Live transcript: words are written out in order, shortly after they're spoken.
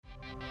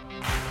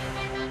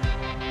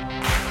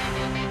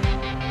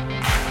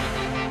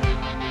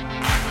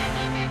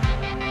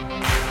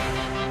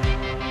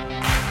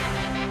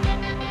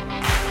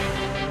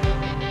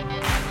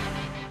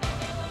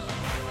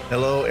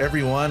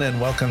everyone, and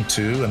welcome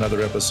to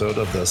another episode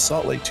of the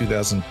Salt Lake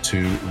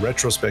 2002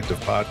 Retrospective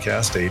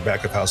Podcast, a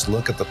back-of-house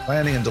look at the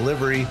planning and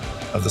delivery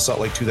of the Salt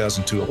Lake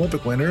 2002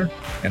 Olympic Winter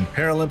and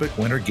Paralympic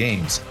Winter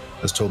Games,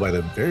 as told by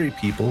the very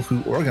people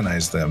who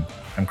organized them.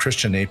 I'm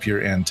Christian Napier,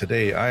 and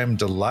today I am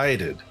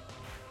delighted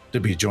to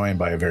be joined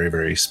by a very,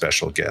 very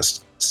special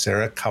guest,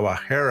 Sarah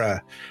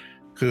Kawahara,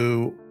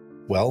 who,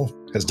 well,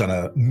 has done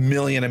a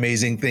million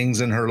amazing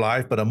things in her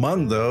life, but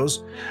among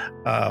those,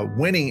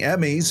 winning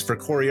Emmys for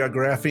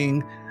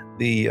choreographing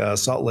the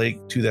Salt Lake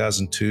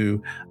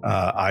 2002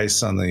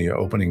 ice on the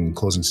opening and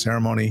closing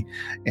ceremony,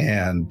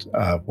 and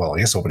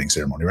opening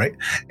ceremony, right?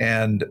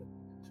 And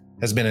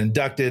has been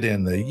inducted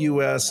in the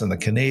U.S. and the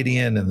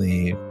Canadian and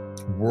the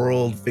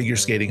World Figure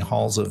Skating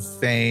Halls of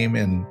Fame,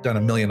 and done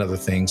a million other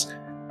things.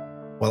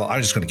 Well,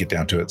 I'm just going to get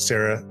down to it.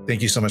 Sarah,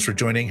 thank you so much for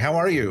joining. How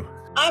are you?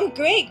 I'm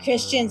great,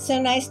 Christian.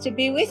 So nice to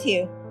be with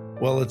you.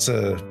 Well, it's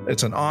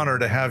an honor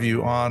to have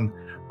you on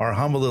our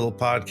humble little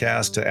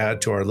podcast to add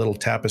to our little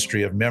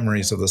tapestry of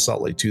memories of the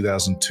Salt Lake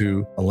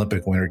 2002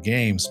 Olympic Winter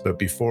Games. But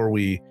before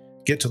we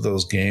get to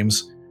those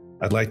games,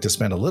 I'd like to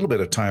spend a little bit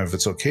of time, if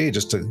it's okay,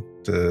 just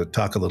to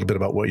talk a little bit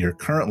about what you're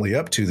currently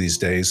up to these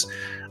days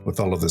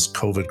with all of this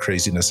COVID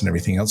craziness and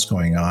everything else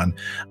going on.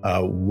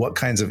 What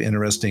kinds of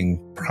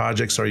interesting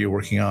projects are you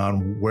working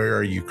on? Where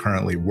are you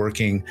currently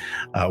working?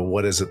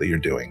 What is it that you're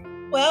doing?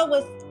 Well,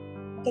 with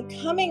the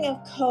coming of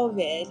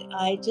COVID,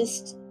 I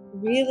just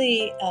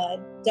really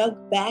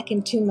dug back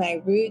into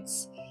my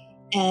roots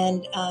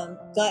and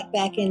got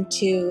back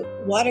into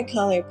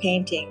watercolor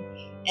painting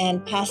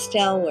and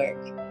pastel work.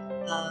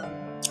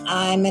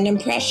 I'm an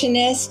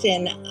impressionist,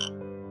 and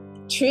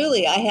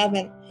truly I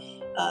haven't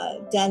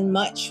done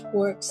much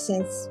work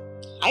since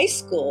high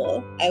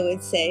school, I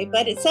would say,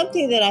 but it's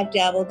something that I've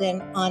dabbled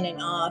in on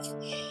and off.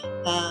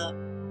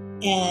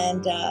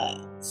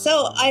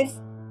 So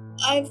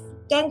I've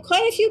done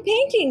quite a few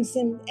paintings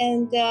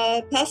and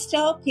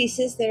pastel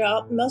pieces. They're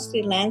all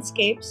mostly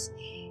landscapes.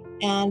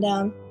 And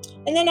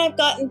then I've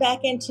gotten back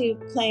into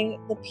playing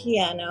the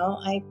piano.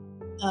 I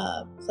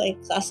play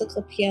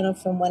classical piano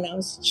from when I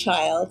was a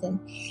child, and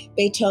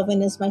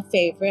Beethoven is my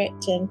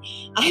favorite. And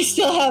I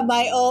still have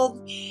my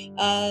old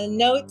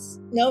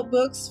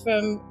notebooks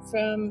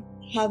from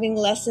having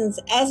lessons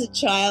as a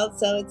child.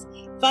 So it's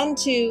fun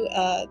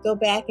to go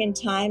back in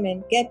time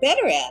and get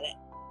better at it.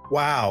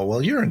 Wow.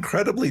 Well, you're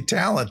incredibly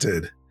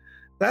talented.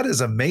 That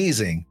is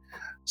amazing.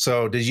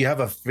 So did you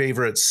have a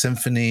favorite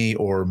symphony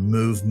or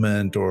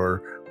movement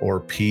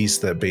or piece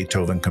that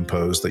Beethoven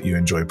composed that you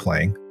enjoy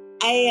playing?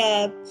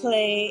 I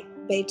play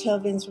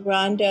Beethoven's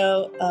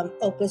Rondo,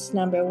 Opus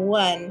number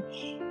 1.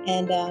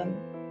 And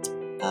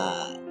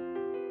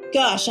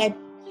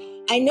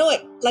I know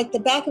it like the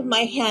back of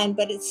my hand,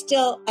 but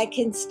I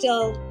can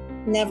still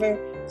never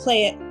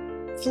play it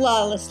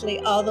flawlessly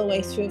all the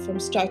way through from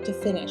start to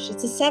finish.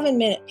 It's a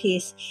 7-minute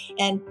piece,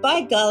 and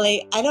by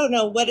golly, I don't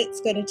know what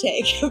it's going to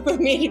take for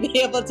me to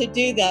be able to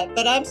do that,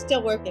 but I'm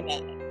still working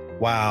at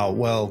it. Wow.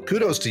 Well,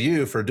 kudos to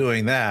you for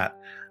doing that.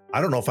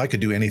 I don't know if I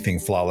could do anything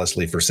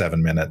flawlessly for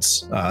 7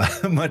 minutes,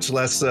 much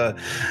less,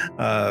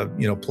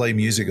 play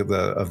music of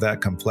that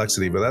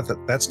complexity.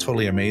 But that's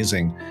totally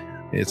amazing.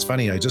 It's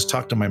funny. I just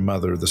talked to my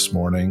mother this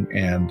morning,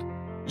 and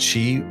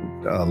she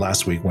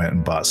last week went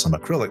and bought some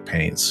acrylic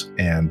paints,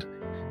 and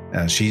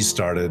she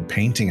started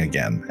painting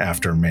again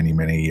after many,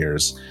 many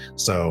years.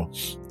 So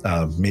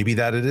maybe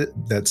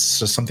that's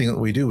just something that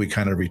we do. We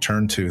kind of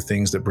return to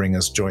things that bring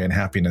us joy and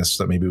happiness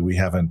that maybe we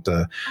haven't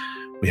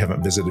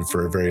visited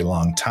for a very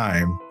long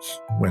time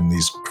when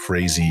these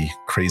crazy,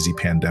 crazy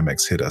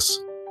pandemics hit us.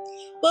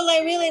 Well, I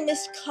really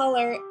miss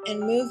color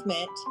and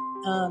movement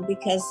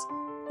because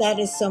that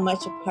is so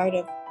much a part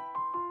of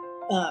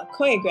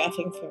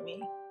choreographing for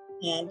me.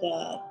 And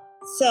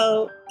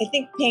so I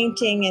think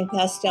painting and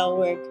pastel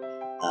work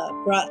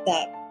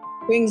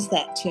brings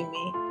that to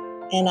me.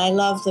 And I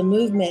love the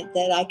movement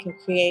that I can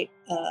create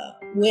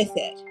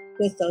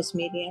with those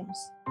mediums.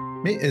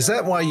 Is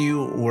that why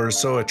you were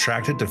so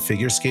attracted to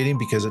figure skating?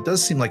 Because it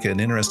does seem like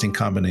an interesting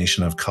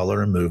combination of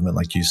color and movement,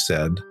 like you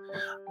said,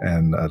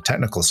 and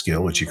technical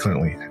skill, which you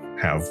clearly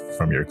have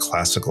from your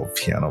classical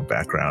piano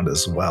background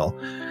as well.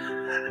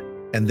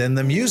 And then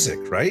the music,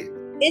 right?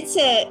 It's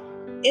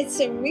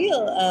a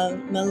real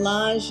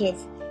melange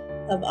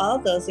of all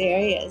those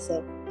areas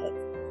of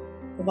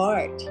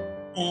art,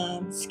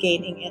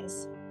 skating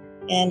is.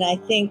 And I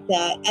think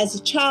that as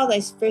a child,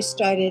 I first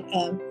started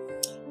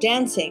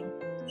dancing,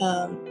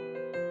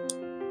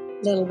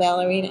 little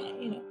ballerina,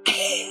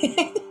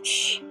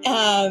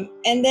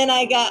 and then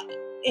I got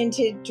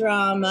into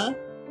drama,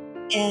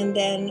 and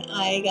then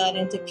I got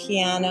into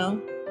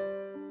piano,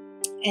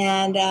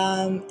 and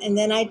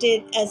then I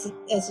did as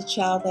a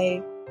child.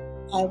 I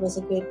was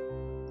a good.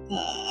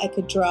 I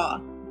could draw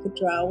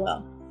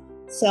well,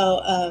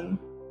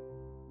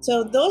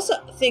 so those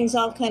things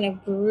all kind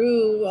of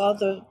grew. All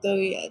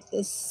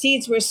the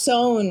seeds were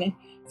sown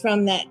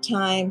from that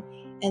time,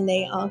 and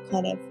they all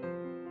kind of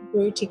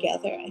grew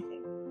together, I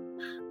think.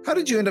 How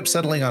did you end up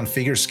settling on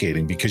figure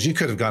skating? Because you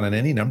could have gone in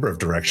any number of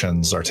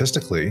directions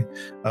artistically.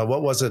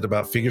 What was it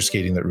about figure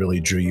skating that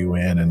really drew you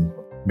in and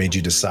made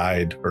you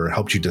decide, or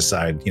helped you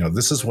decide,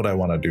 this is what I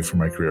want to do for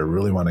my career. I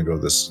really want to go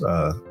this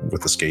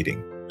with the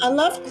skating. I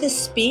loved the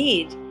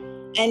speed,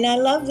 and I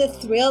love the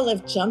thrill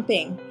of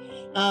jumping.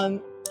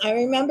 I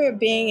remember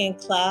being in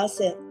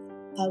class, and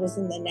I was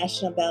in the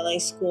National Ballet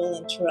School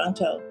in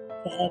Toronto,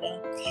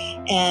 Canada,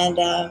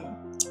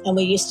 and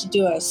we used to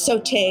do our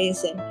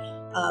sautés, and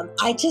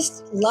I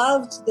just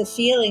loved the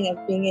feeling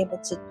of being able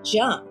to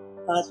jump,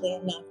 oddly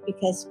enough,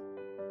 because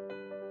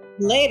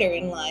later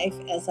in life,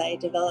 as I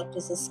developed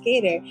as a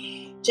skater,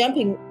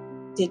 jumping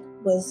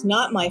was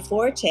not my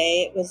forte.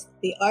 It was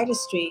the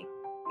artistry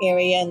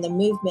area and the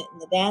movement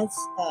and the dance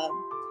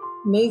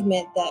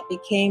movement that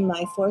became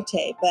my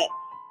forte.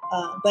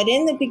 But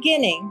in the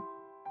beginning,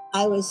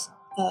 I was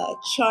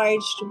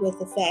charged with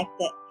the fact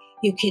that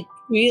you could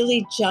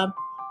really jump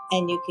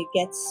and you could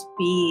get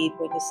speed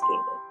when you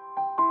skated.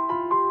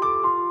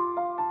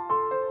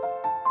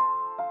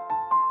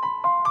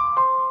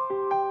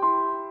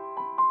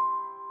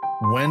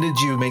 When did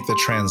you make the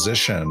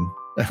transition?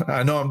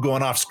 I know I'm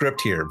going off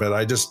script here, but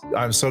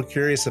I'm so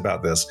curious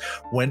about this.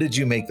 When did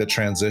you make the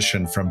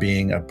transition from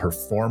being a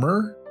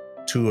performer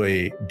to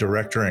a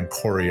director and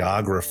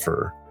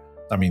choreographer?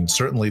 I mean,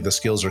 certainly the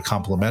skills are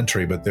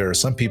complementary, but there are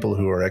some people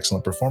who are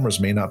excellent performers,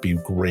 may not be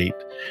great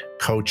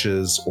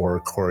coaches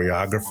or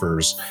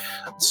choreographers.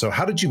 So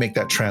how did you make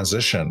that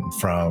transition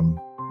from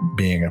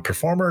being a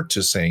performer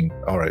to saying,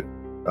 all right,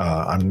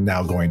 I'm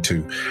going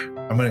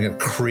to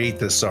create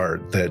this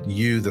art that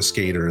you, the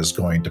skater, is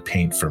going to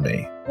paint for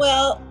me?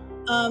 Well,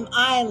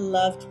 I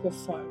loved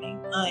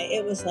performing.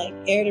 It was like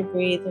air to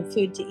breathe and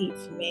food to eat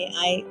for me.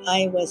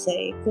 I was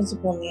a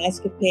principal in the Ice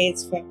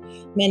Capades for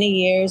many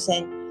years,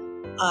 and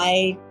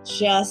I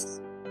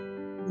just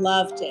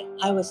loved it.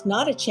 I was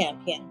not a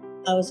champion.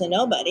 I was a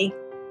nobody,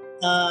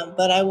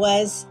 but I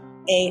was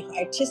a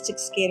artistic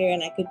skater,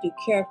 and I could do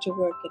character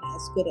work, and I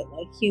was good at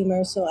like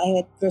humor, so I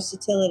had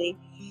versatility.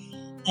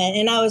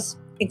 And I was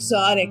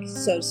exotic,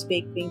 so to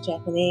speak, being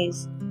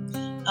Japanese.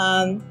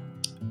 But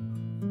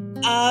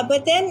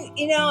then,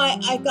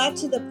 I got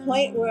to the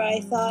point where I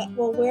thought,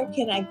 well, where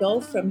can I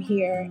go from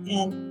here?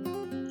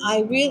 And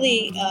I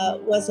really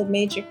was a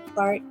major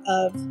part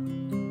of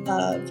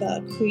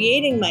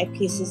creating my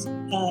pieces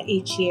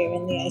each year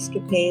in the Ice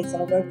Capades.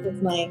 I worked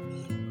with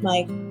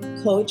my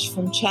coach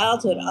from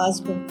childhood,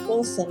 Osborne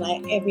Coulson.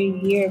 Every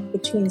year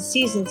between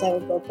seasons, I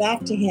would go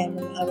back to him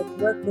and I would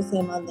work with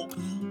him on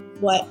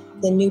what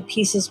the new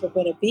pieces were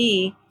going to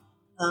be.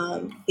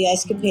 The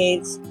Ice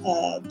Capades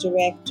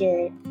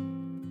director,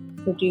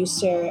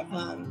 producer,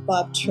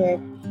 Bob Turk,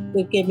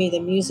 would give me the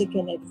music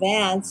in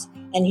advance,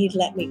 and he'd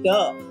let me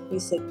go. He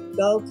said,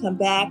 go, come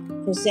back,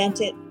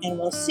 present it, and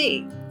we'll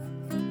see.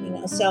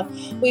 So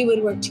we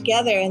would work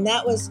together, and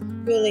that was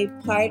really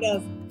part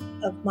of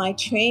my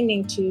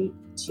training to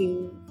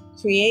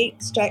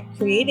start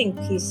creating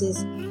pieces.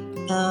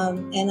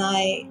 And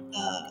I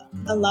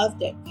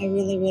loved it. I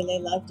really, really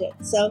loved it.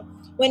 So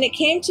when it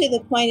came to the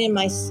point in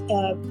my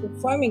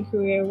performing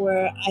career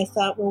where I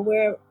thought, well,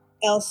 where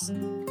else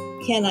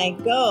can I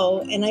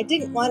go? And I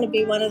didn't want to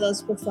be one of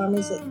those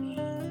performers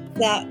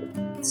that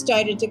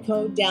started to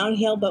go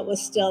downhill but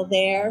was still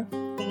there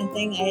kind of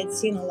thing. I had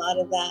seen a lot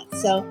of that.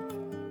 So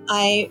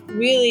I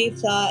really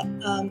thought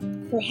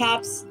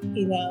perhaps,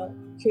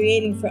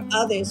 creating for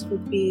others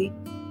would be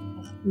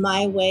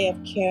my way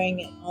of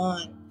carrying it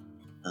on.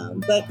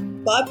 But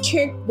Bob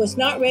Turk was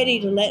not ready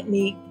to let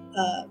me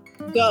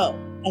go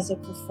as a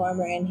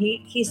performer. And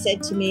he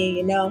said to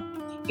me,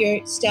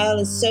 your style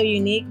is so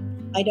unique.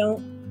 I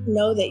don't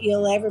know that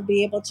you'll ever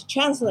be able to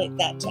translate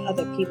that to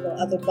other people,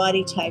 other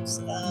body types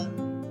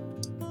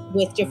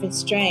with different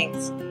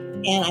strengths.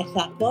 And I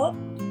thought, well,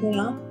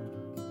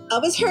 I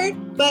was hurt,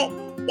 but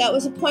that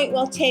was a point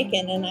well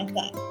taken. And I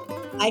thought,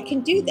 I can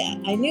do that.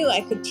 I knew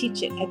I could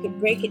teach it. I could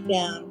break it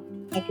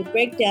down. I could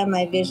break down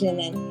my vision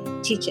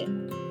and teach it.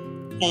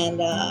 And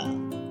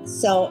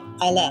so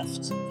I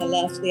left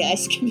the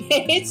Ice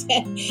Capades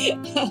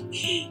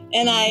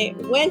and I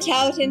went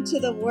out into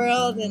the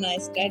world and I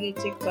started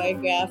to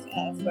choreograph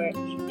for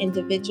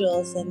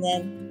individuals. And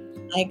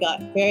then I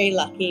got very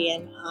lucky,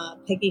 and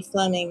Peggy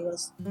Fleming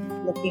was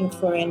looking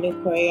for a new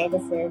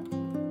choreographer.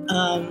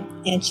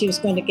 And she was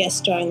going to guest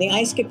star in the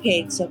Ice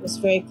Capades, so it was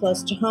very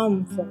close to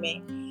home for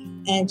me.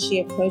 And she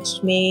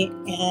approached me,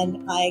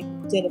 and I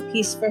did a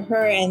piece for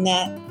her, and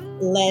that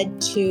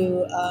led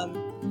to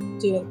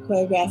doing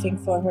choreographing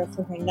for her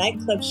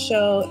nightclub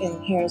show in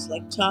Harrah's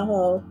Lake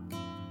Tahoe,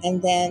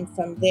 and then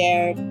from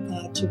there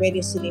to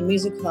Radio City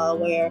Music Hall,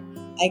 where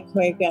I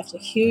choreographed a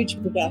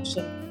huge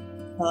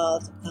production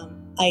called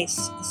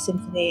Ice, a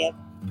Symphony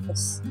of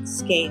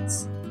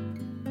Skates.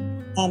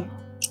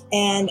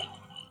 And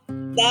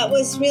that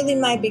was really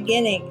my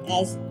beginning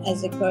as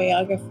a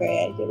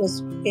choreographer. It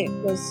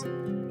was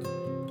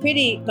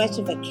pretty much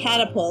of a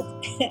catapult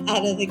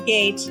out of the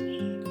gate,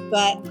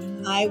 but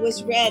I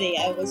was ready.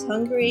 I was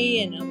hungry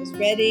and I was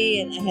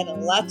ready, and I had a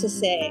lot to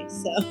say.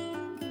 So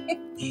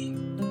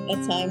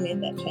That's how I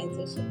made that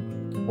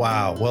transition.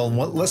 Wow. Well,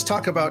 let's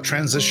talk about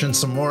transition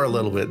some more a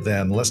little bit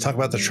then. Let's talk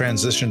about the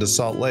transition to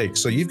Salt Lake.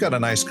 So you've got a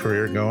nice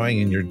career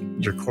going and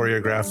you're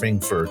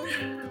choreographing for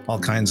all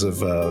kinds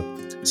of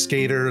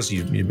skaters.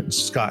 You've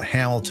Scott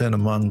Hamilton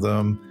among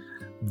them.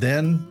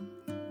 Then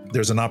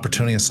there's an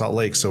opportunity in Salt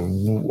Lake.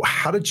 So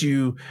how did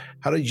you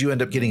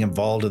end up getting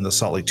involved in the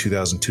Salt Lake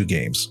 2002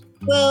 games?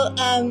 Well,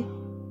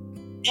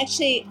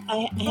 actually,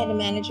 I had a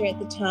manager at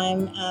the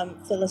time,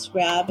 Phyllis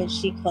Rabb, and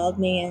she called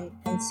me and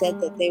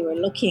said that they were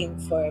looking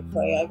for a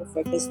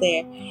choreographer because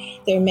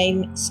their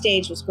main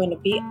stage was going to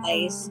be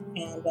ice.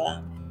 And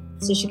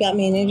so she got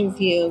me an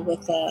interview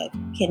with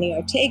Kenny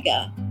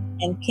Ortega.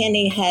 And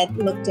Kenny had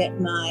looked at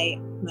my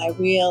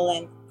reel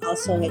and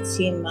also had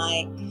seen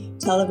my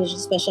television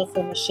special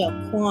for Michelle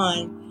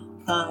Kwan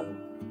on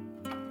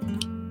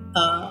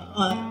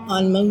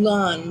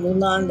Mulan.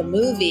 Mulan, the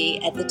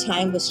movie, at the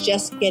time was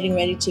just getting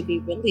ready to be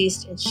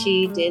released, and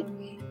she did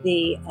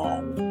the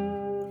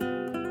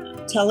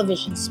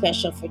television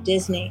special for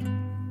Disney,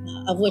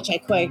 of which I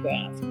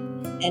choreographed.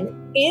 And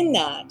in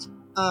that,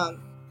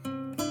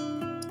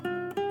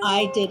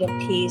 I did a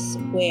piece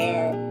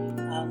where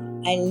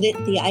I lit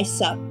the ice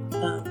up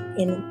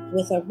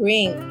with a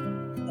ring.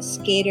 A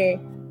skater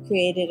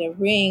created a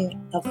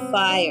ring of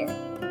fire,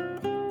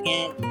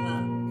 and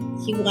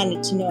he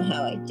wanted to know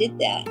how I did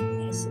that.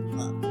 And I said,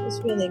 well, it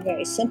was really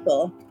very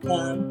simple.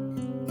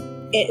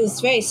 It was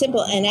very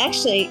simple, and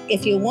actually,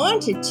 if you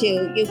wanted to,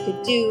 you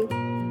could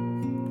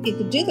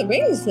do the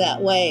rings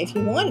that way if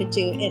you wanted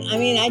to. And I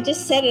mean, I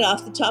just said it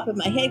off the top of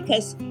my head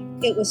because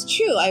it was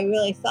true. I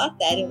really thought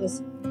that it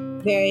was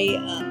very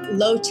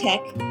low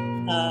tech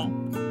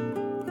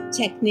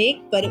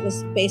technique, but it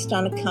was based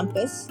on a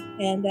compass,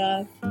 and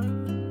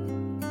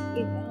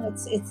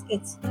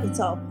it's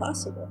all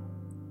possible.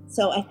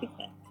 So I think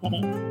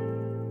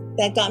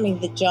that got me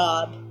the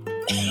job.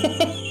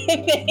 I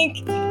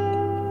think.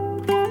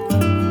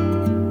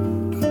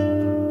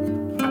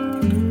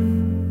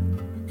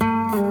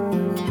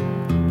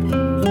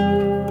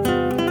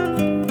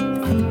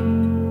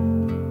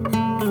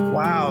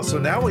 Wow. So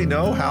now we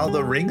know how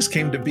the rings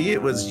came to be.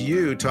 It was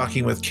you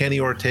talking with Kenny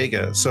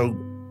Ortega. So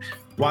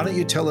why don't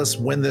you tell us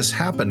when this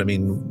happened? I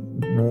mean,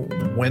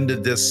 when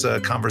did this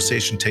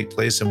conversation take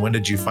place, and when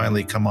did you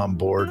finally come on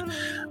board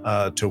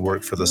to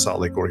work for the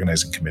Salt Lake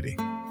Organizing Committee?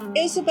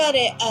 It was about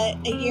a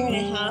year and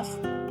a half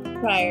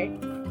prior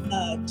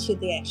to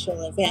the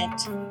actual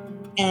event.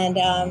 And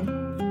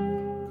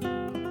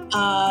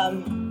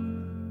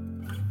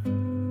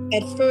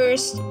at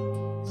first,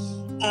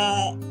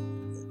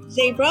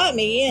 they brought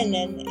me in,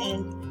 and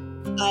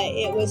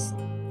it was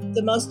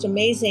the most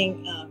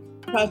amazing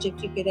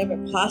project you could ever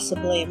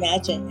possibly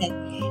imagine,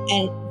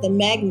 and the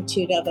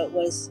magnitude of it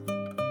was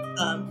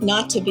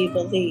not to be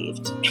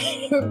believed,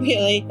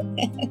 really.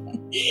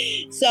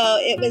 So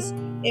it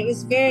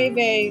was very,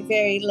 very,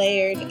 very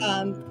layered.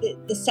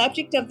 The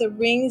subject of the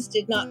rings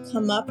did not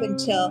come up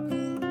until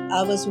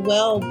I was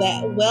well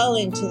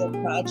into the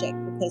project,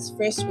 because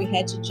first we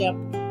had to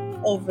jump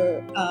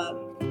over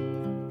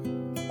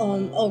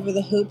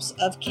the hoops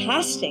of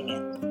casting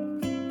it,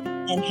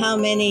 and how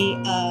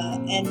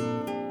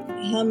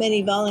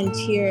many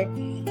volunteer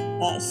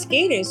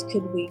skaters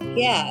could we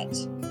get.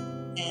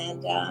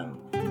 And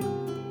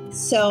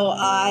so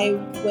I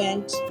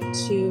went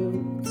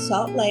to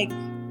Salt Lake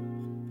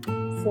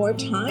four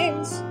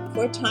times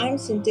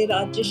and did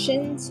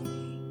auditions,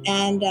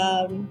 and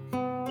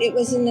it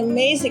was an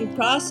amazing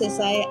process.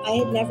 I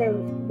had never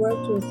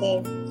worked with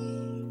a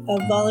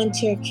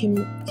volunteer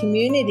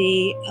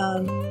community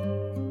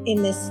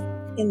in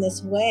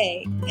this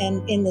way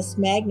and in this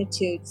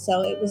magnitude.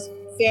 So it was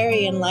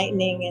very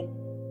enlightening, and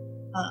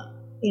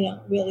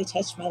really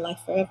touched my life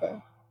forever.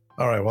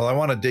 All right. Well, I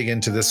want to dig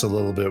into this a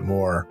little bit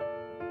more.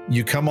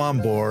 You come on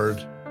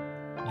board,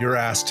 you're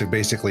asked to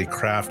basically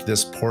craft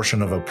this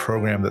portion of a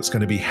program that's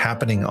going to be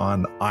happening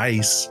on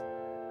ice,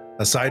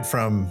 aside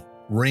from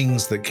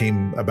rings that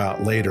came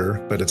about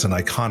later, but it's an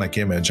iconic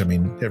image. I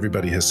mean,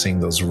 everybody has seen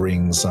those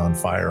rings on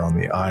fire on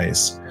the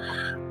ice.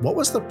 What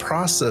was the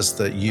process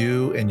that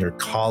you and your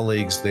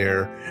colleagues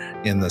there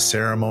in the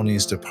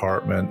ceremonies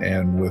department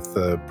and with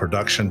the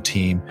production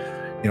team,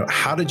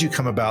 how did you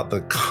come about the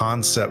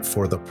concept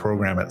for the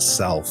program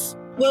itself?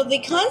 Well, the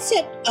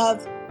concept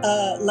of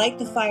Light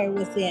the Fire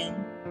Within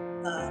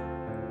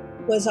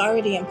was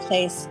already in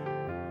place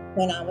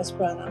when I was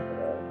brought on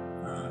board.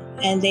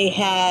 And they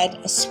had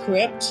a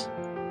script,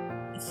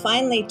 a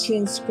finely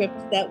tuned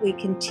script that we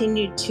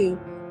continued to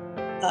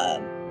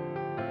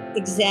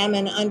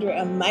examine under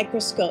a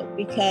microscope,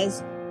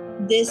 because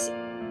this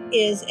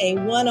is a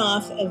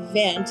one-off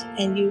event,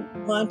 and you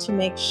want to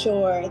make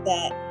sure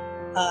that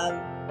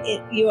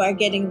you are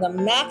getting the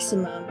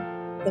maximum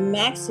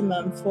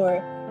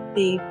for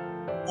the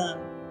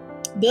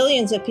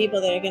billions of people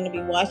that are going to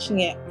be watching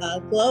it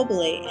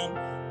globally. And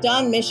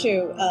Don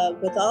Mischer,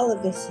 with all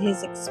of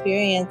his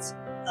experience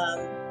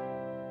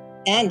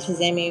and his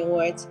Emmy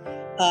Awards,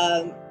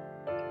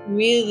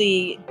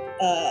 really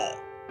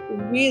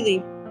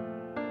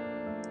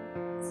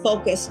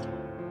focused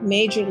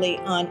majorly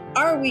on,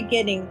 are we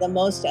getting the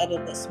most out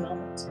of this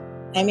moment?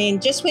 I mean,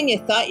 just when you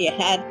thought you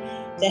had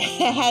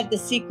the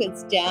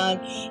sequence down,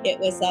 it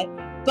was like,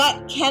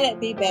 but can it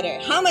be better?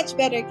 How much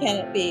better can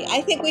it be?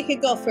 I think we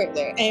could go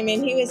further. I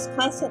mean, he was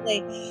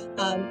constantly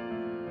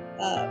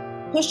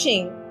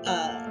pushing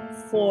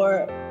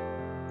for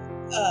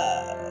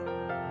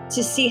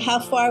to see how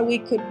far we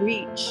could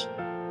reach.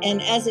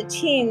 And as a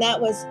team,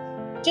 that was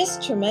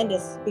just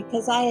tremendous,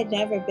 because I had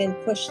never been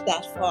pushed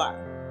that far,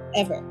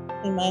 ever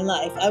in my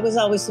life. I was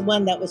always the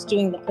one that was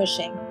doing the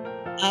pushing.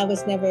 I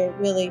was never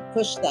really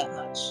pushed that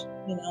much,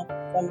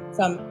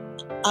 from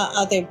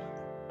other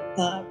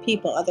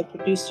people, other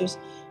producers,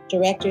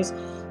 directors.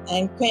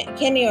 And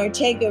Kenny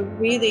Ortega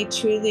really,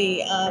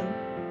 truly,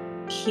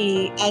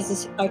 he,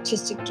 as an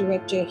artistic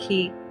director,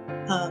 he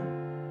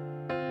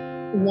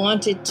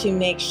wanted to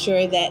make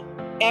sure that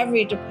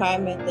every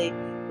department,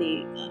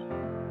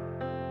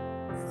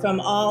 from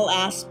all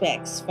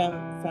aspects, from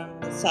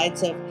the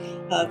sides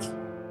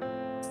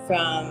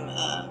from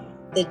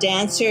the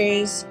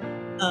dancers,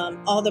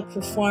 all the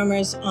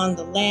performers on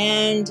the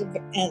land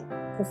and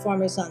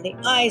performers on the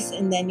ice,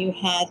 and then you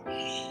had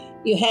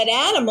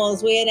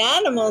animals. We had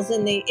animals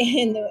in the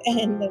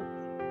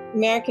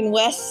American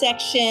West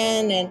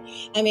section, and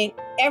I mean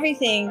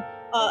everything.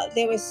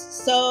 There was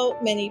so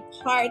many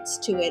parts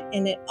to it,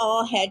 and it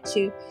all had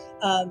to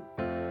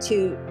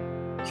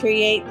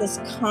create this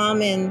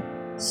common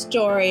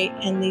story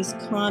and these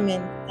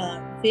common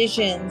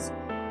visions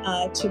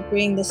to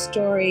bring the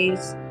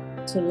stories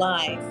to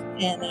life.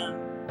 And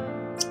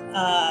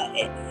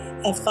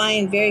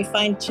a very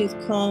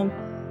fine-tooth comb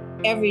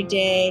every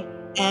day,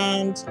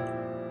 and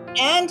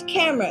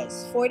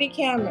cameras, 40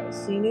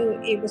 cameras. You knew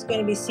it was going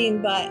to be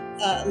seen by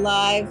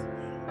live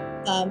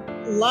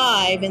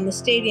in the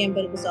stadium,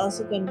 but it was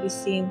also going to be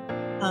seen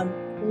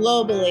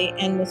globally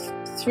and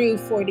through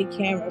 40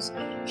 cameras.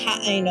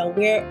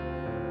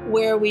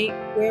 Where are we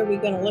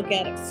going to look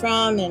at it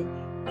from, and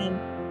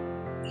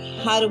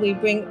how do we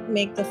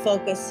make the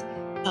focus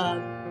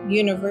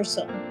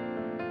universal?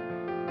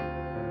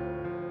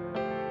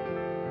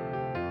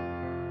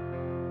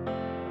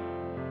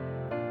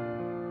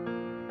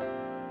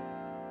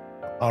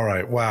 All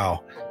right.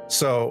 Wow.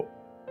 So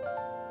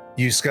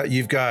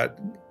you've got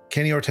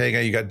Kenny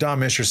Ortega, you got Don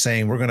Mischer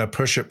saying, we're going to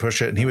push it.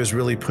 And he was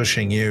really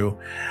pushing you.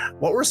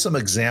 What were some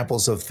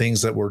examples of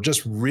things that were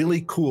just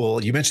really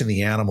cool? You mentioned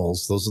the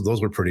animals.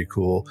 Those were pretty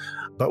cool,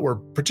 but were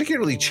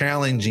particularly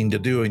challenging to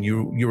do. And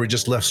you were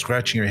just left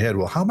scratching your head.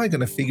 Well, how am I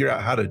going to figure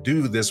out how to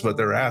do this, what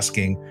they're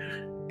asking?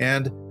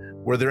 And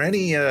were there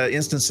any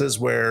instances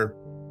where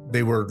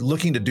they were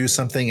looking to do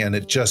something and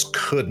it just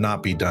could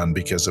not be done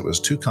because it was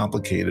too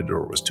complicated,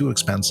 or it was too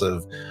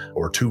expensive,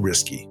 or too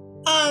risky?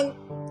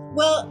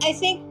 Well, I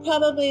think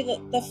probably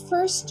the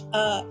first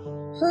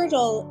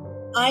hurdle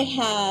I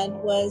had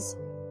was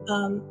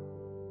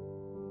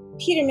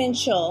Peter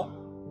Minshall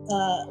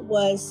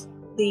was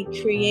the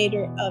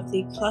creator of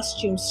the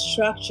costume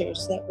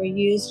structures that were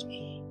used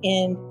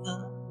in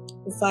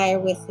The Fire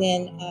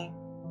Within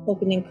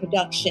opening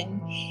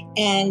production.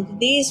 And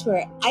these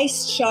were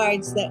ice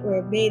shards that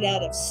were made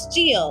out of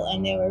steel,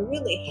 and they were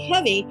really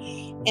heavy.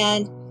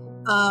 And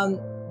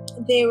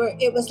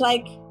it was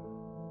like,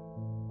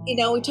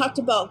 we talked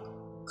about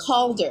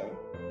Calder,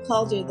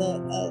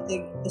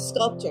 the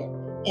sculptor,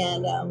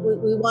 and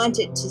we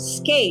wanted to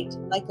skate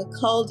like a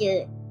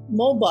Calder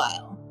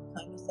mobile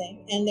kind of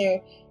thing. And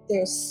they're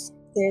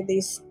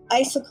these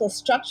icicle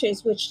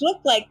structures which look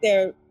like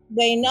they're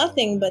weigh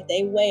nothing, but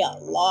they weigh a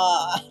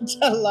lot.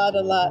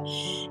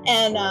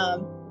 And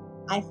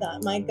I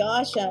thought, my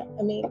gosh,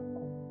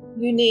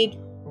 you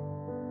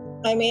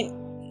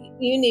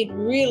need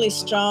really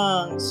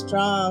strong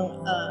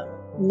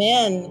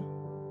men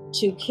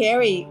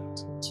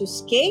to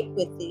skate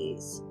with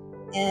these,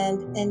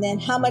 and then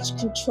how much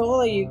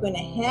control are you going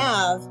to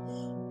have?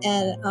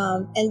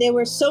 And they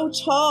were so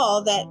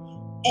tall that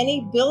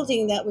any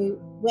building that we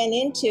went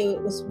into,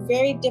 it was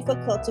very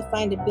difficult to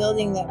find a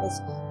building that was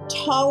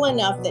tall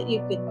enough that you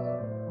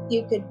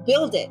could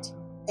build it,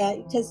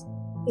 because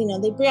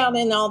they brought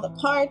in all the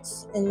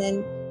parts, and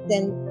then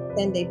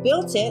they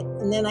built it,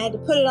 and then I had to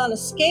put it on a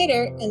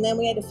skater, and then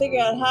we had to figure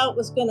out how it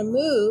was going to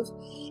move,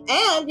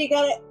 and you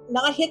got to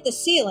not hit the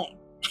ceiling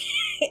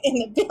in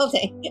the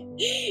building.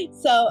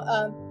 So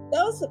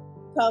that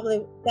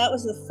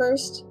was the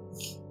first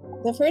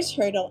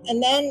hurdle,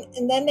 and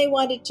then they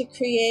wanted to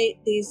create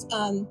these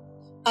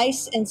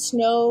ice and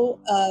snow.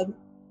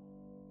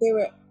 They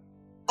were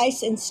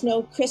ice and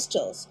snow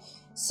crystals.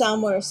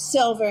 Some were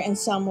silver and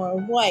some were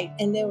white,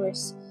 and there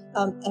was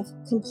a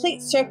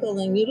complete circle,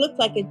 and you looked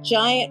like a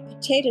giant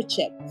potato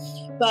chip.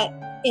 But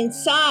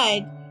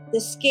inside, the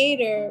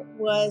skater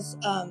was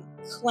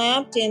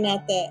clamped in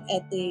at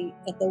the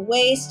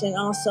waist and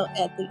also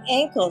at the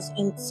ankles.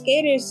 And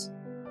skaters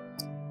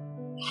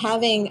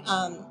having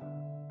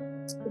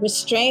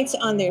restraints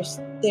on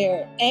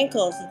their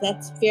ankles,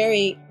 that's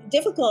very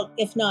difficult,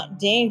 if not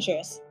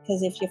dangerous,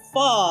 because if you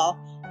fall,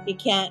 you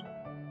can't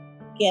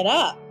get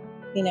up,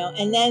 and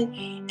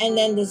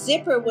then the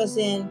zipper was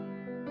in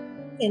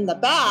in the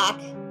back,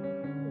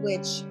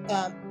 which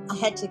I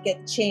had to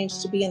get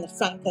changed to be in the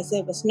front because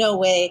there was no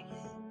way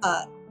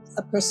a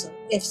person,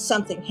 if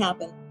something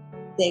happened,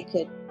 they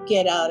could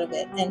get out of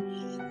it.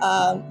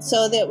 And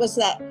so there was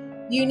that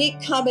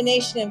unique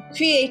combination of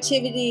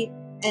creativity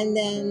and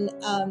then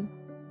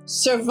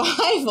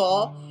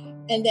survival,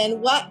 and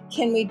then what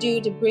can we do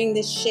to bring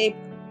this shape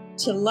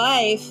to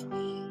life,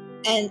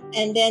 and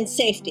then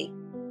safety.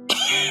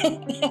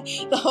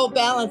 The whole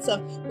balance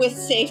of with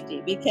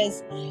safety,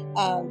 because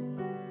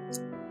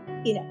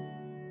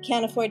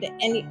can't afford that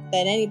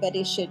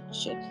anybody should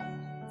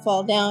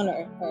fall down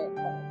or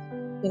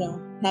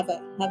have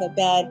a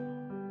bad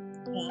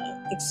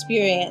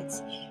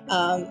experience.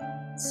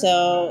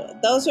 So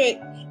those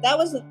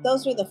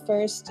were the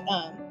first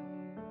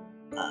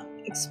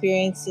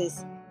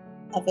experiences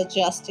of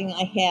adjusting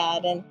I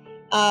had,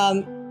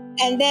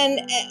 and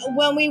then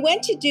when we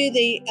went to do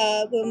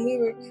when we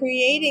were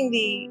creating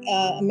the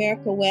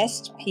America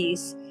West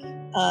piece,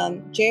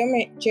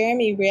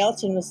 Jeremy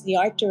Railton was the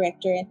art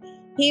director, and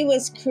he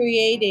was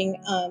creating.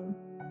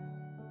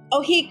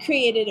 He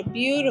created a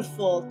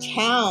beautiful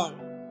town,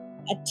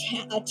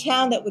 a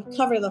town that would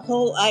cover the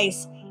whole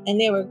ice,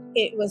 and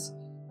it was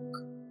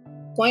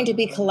going to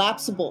be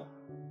collapsible.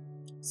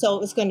 So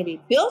it was going to be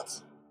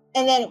built,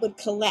 and then it would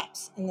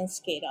collapse and then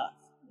skate off.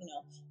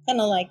 Kind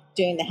of like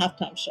doing the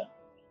halftime show.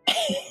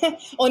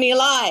 Only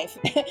live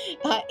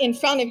in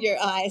front of your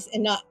eyes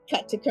and not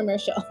cut to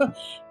commercial kind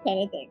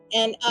of thing.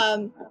 And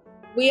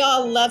we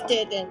all loved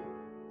it, and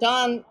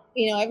Don,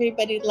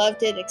 everybody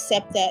loved it,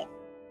 except that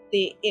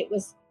it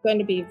was going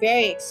to be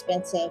very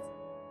expensive,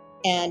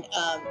 and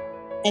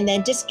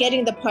then just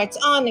getting the parts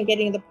on and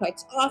getting the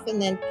parts off,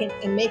 and then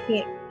and making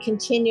it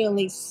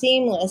continually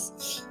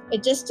seamless.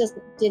 It just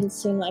didn't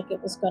seem like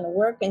it was going to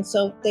work, and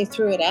so they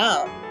threw it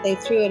out. And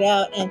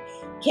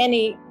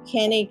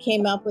Kenny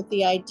came up with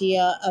the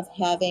idea of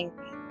having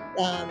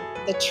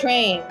the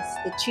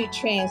two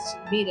trains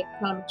meet at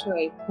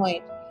Promontory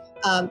Point.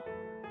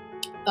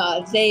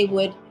 They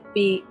would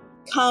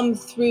come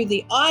through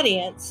the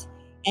audience,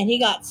 and he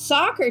got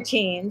soccer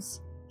teams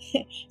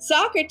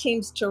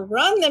to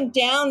run them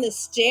down the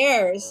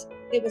stairs.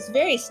 It was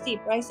very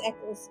steep.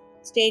 Rice-Eccles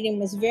Stadium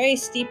was very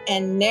steep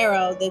and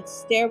narrow. The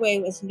stairway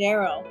was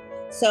narrow.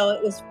 So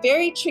it was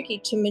very tricky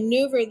to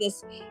maneuver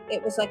this.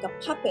 It was like a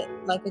puppet,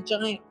 like a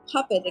giant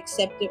puppet,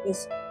 except it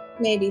was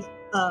maybe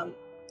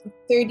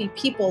 30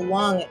 people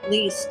long at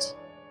least,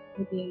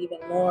 maybe even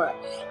more.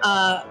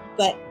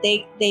 But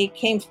they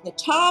came from the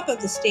top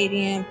of the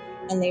stadium,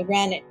 and they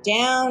ran it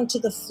down to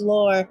the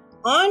floor,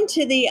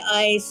 onto the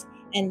ice,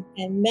 and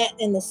met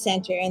in the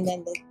center. And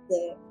then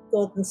the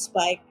golden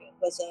spike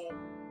was a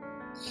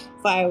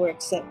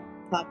fireworks that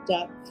popped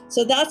up.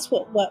 So that's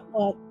what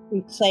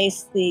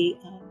replaced the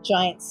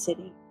giant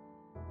city.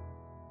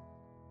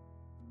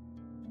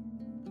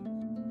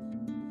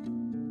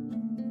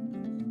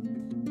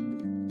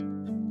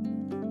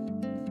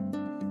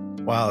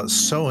 Wow, it's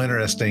so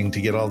interesting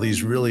to get all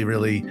these really,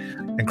 really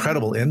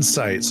incredible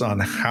insights on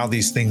how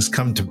these things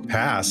come to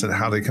pass and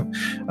how they come,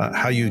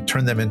 how you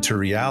turn them into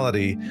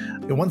reality.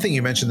 And one thing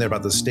you mentioned there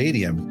about the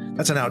stadium,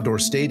 that's an outdoor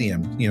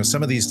stadium.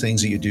 Some of these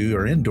things that you do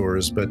are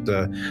indoors, but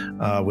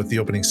with the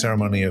opening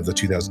ceremony of the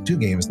 2002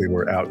 games, they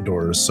were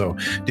outdoors. So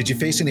did you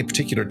face any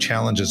particular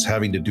challenges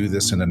having to do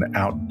this in an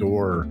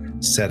outdoor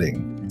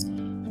setting?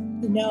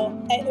 No,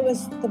 it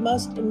was the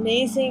most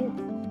amazing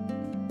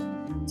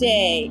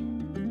day.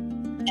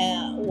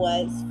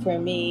 Was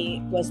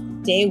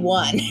day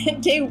one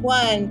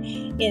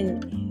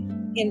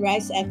in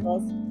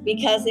Rice-Eccles,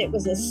 because it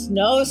was a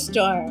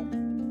snowstorm.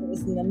 It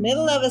was in the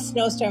middle of a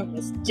snowstorm. It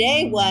was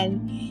day one,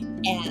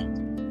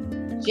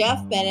 and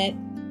Jeff Bennett,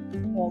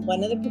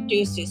 one of the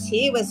producers,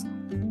 he was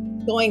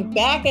going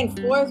back and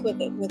forth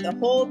with a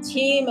whole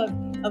team of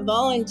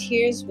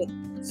volunteers with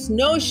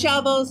snow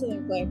shovels, and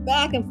they're going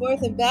back and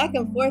forth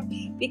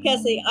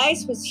because the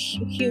ice was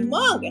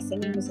humongous. I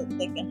mean, it was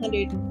like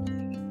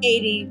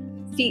 180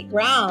 feet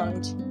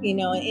round, in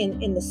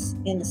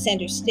the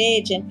center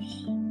stage, and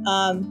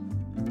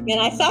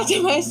I thought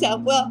to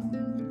myself, well,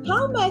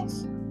 how much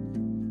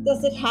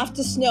does it have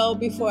to snow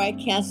before I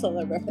cancel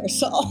the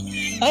rehearsal?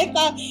 I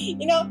thought,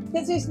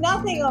 because there's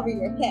nothing over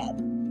your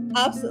head,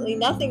 absolutely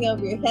nothing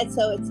over your head,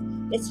 so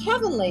it's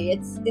heavenly,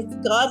 it's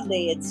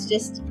godly, it's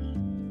just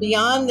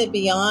beyond the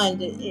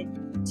beyond. It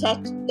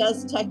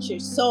does touch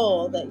your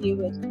soul that you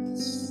would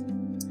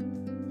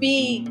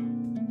be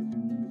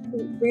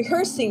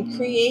rehearsing,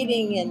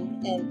 creating,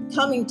 and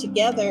coming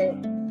together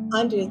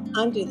under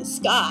the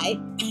sky,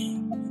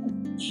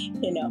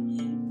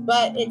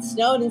 But it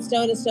snowed and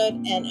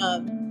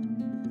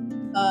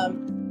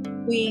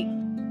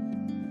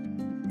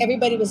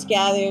everybody was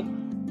gathered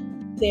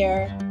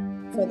there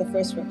for the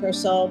first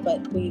rehearsal,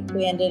 but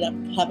we ended up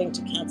having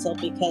to cancel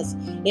because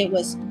it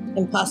was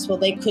impossible.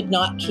 They could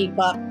not keep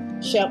up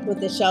with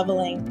the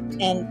shoveling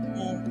and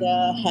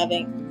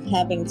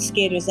having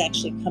skaters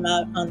actually come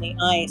out on the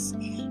ice.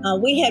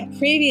 We had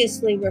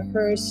previously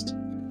rehearsed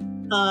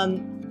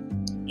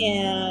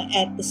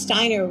at the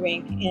Steiner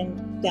Rink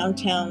in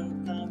downtown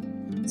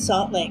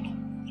Salt Lake.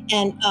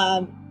 And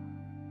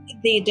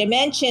the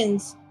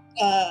dimensions,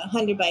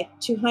 100 by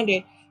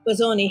 200,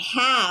 was only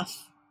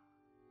half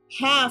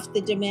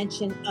the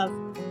dimension of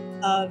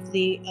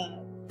the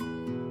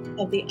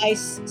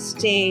ice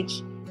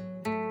stage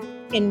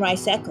in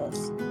Rice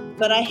Eccles.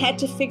 But I had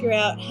to figure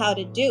out how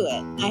to do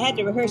it. I had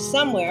to rehearse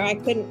somewhere. I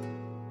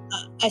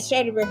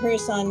started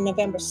rehearse on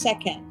November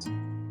 2nd.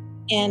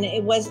 And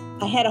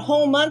I had a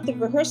whole month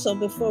of rehearsal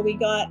before we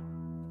got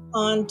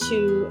on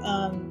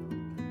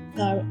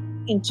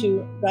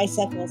into Rice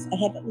Eccles. I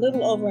had a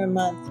little over a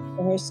month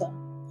rehearsal.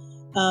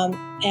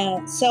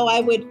 And so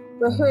I would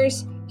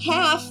rehearse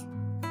half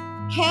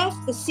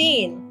the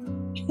scene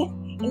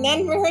and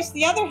then rehearse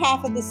the other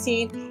half of the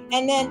scene.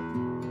 And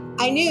then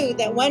I knew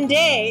that one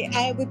day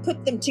I would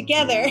put them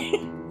together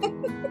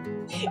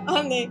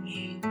on the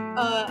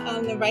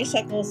Rice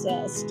Eccles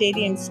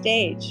Stadium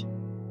stage.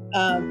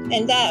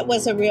 And that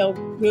was a real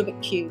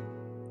Rubik's Cube.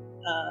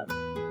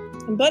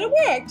 But it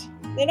worked.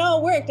 It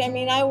all worked. I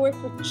mean, I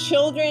worked with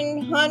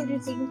children,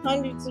 hundreds and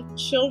hundreds of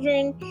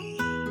children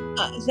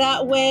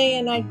that way,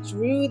 and I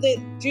drew the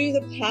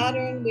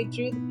pattern. We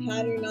drew the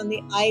pattern on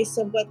the ice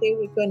of what they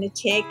were going to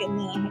take, and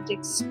then I had to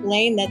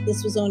explain that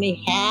this was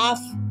only half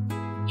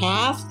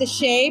the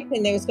shape,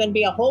 and there was going to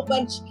be a whole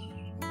bunch,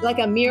 like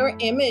a mirror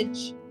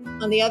image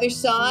on the other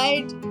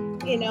side,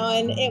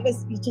 and it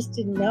was, you just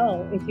didn't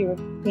know if you were,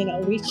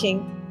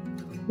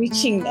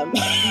 reaching them.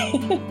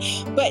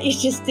 But you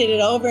just did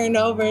it over and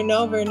over and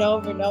over and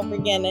over and over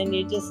again, and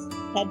you just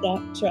had to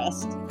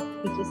trust.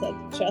 You just had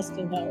to trust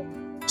and hope.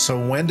 So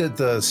when did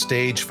the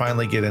stage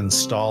finally get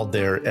installed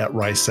there at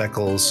Rice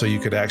Eccles so you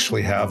could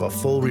actually have a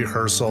full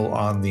rehearsal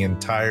on the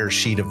entire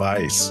sheet of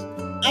ice?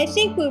 I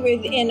think we were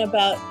in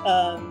about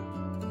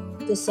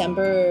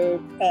December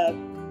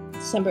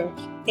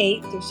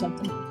 8th or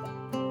something like that.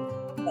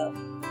 About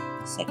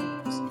 2nd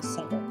of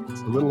December. A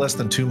little less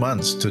than 2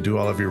 months to do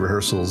all of your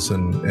rehearsals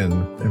and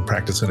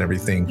practice and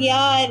everything.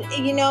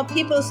 Yeah,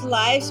 people's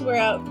lives were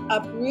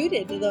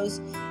uprooted.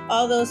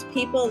 All those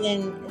people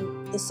in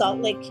the Salt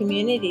Lake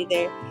community,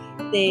 they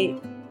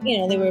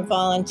were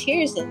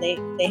volunteers, and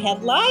they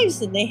had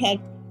lives, and they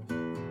had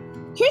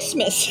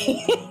Christmas, and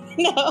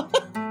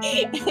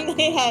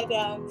they had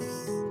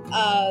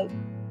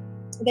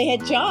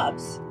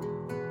jobs.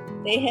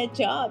 They had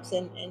jobs,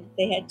 and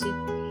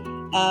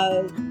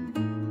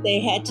they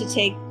had to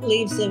take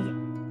leaves of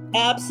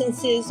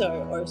absences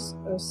or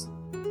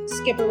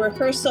skip a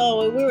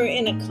rehearsal. We were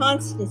in a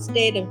constant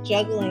state of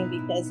juggling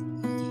because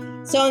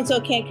so-and-so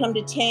can't come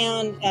to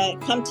town,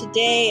 come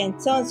today, and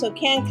so-and-so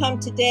can come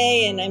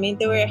today. And I mean,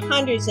 there were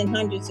hundreds and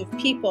hundreds of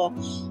people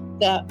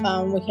that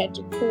we had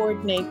to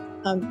coordinate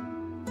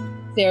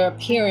their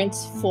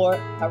appearance for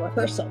a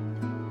rehearsal.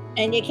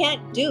 And you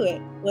can't do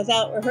it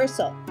without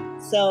rehearsal.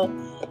 So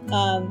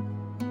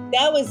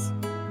that was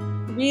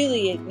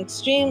really an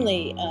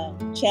extremely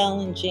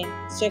challenging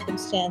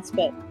circumstance.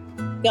 But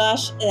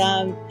gosh,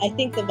 I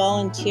think the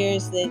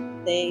volunteers, they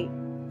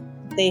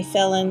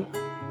fell in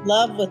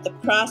love with the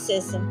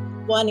process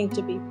and wanting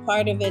to be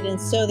part of it,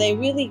 and so they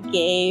really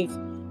gave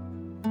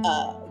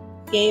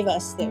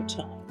us their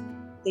time.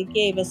 They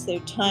gave us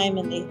their time,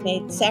 and they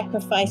made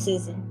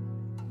sacrifices, and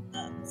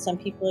some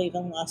people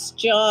even lost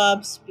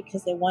jobs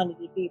because they wanted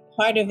to be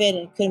part of it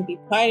and couldn't be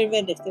part of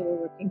it if they were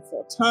working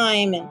full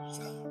time. And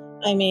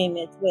I mean,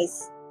 it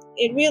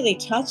really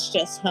touched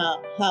us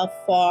how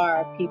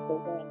far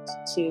people went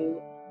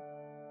to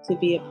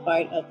be a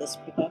part of this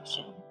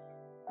production.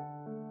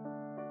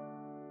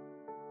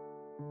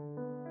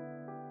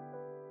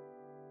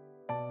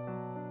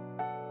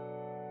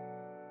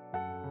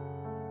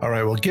 All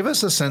right, well, give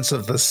us a sense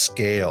of the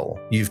scale.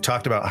 You've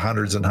talked about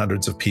hundreds and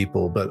hundreds of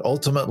people, but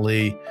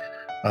ultimately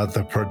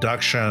the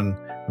production,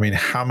 I mean,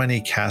 how many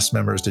cast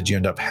members did you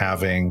end up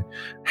having?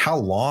 How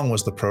long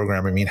was the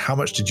program? I mean, how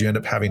much did you end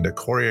up having to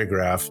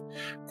choreograph?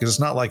 Because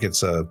it's not like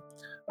it's a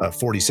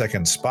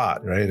 40-second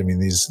spot, right? I mean,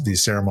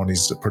 these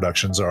ceremonies,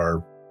 productions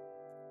are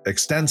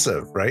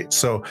extensive, right?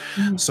 So,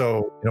 and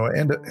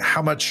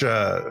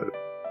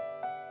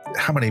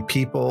how many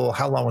people,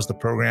 how long was the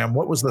program?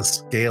 What was the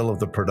scale of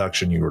the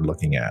production you were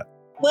looking at?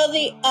 Well,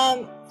 the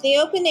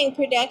opening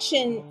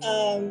production,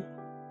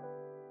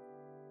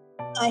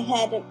 I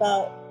had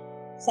about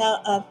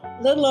a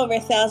little over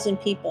 1,000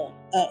 people,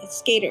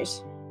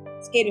 skaters.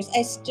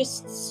 I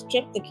just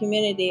stripped the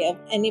community of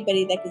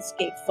anybody that could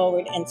skate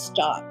forward and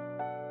stop.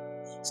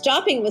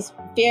 Stopping was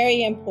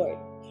very important.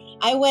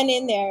 I went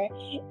in there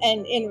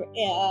and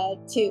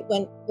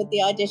with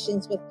the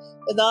auditions with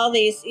all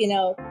these,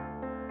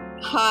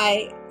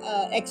 high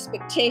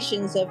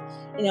expectations of,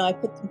 I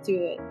put them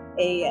through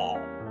a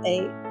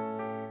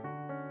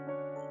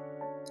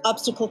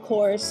obstacle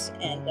course,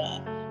 and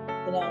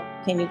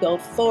can you go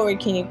forward,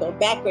 can you go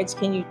backwards,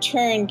 can you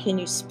turn, can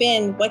you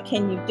spin, what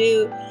can you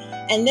do?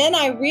 And then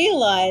I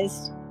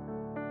realized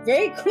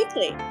very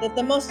quickly that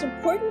the most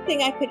important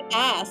thing I could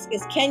ask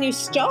is, can you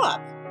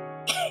stop?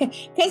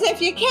 Because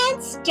if you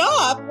can't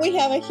stop, we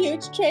have a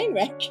huge train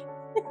wreck.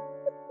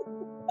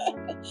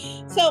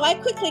 So I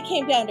quickly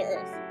came down to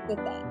earth with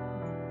that.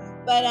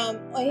 But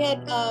I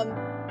had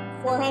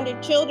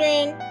 400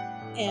 children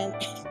and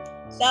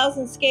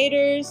 1,000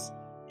 skaters.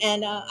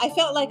 And I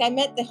felt like I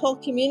met the whole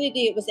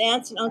community. It was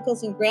aunts and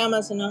uncles and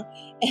grandmas and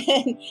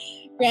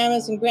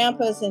grandmas and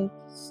grandpas, and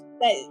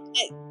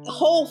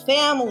whole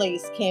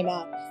families came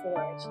out for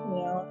it.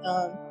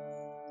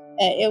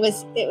 It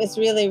was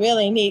really,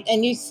 really neat.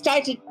 And you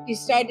started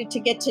to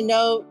get to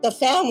know the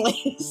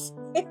families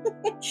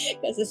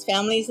because this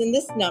family's in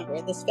this number,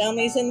 this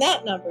family's in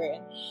that number.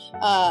 And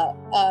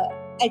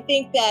I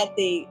think that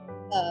the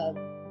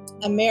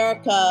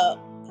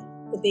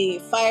the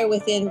Fire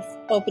Within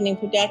opening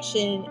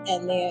production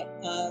and the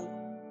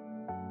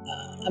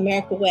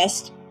America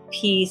West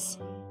piece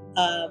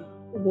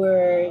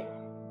were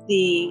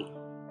the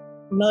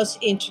most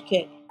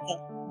intricate,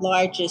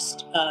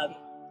 largest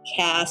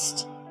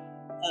cast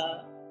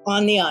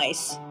on the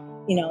ice.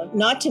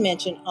 Not to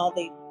mention all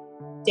the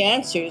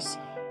dancers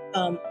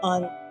on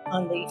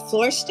the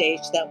floor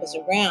stage that was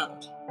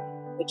around,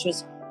 which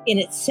was in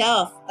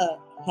itself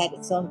had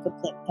its own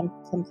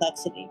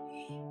complexity.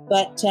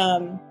 But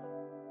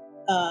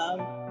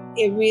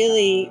it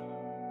really,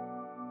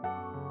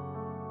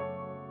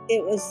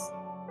 it was,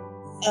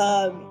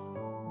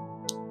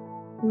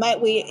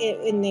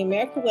 in the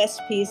America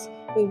West piece,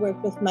 we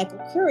worked with Michael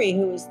Curry,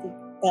 who was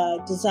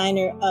the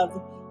designer of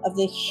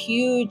the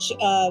huge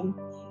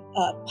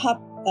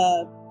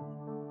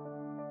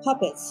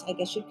puppets. I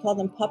guess you'd call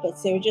them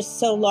puppets. They were just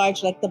so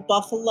large, like the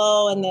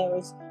buffalo, and there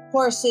was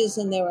horses,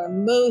 and there were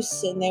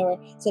moose, and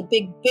it's a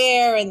big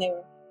bear, and there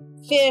were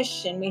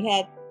fish, and we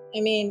had,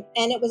 and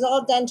it was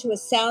all done to a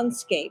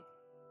soundscape.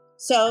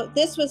 So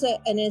this was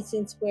an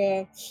instance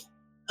where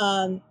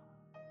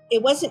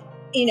it wasn't,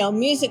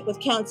 music with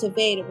counts of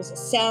 8, it was a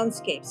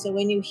soundscape. So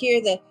when you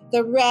hear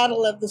the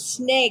rattle of the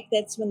snake,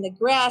 that's when the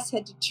grass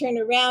had to turn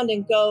around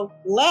and go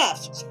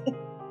left.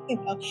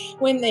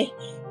 When the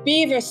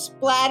beaver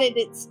splatted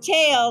its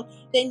tail,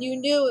 then you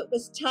knew it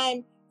was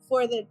time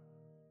for the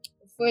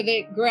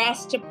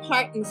grass to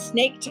part and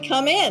snake to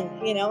come in,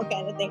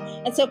 kind of thing.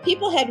 And so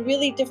people had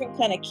really different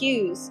kind of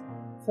cues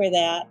for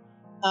that.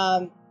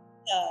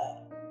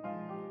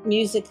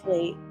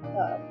 Musically,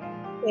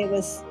 it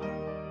was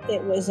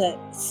a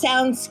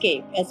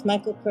soundscape, as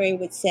Michael Curry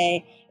would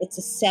say. It's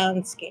a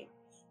soundscape.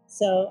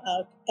 So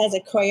as a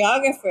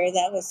choreographer,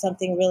 that was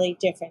something really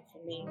different for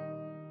me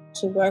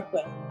to work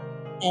with.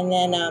 And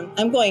then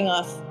I'm going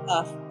off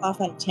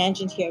on a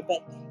tangent here,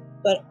 but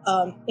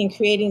in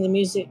creating the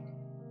music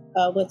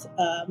with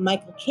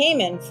Michael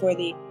Kamen for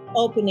the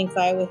opening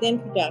Fire Within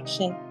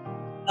production,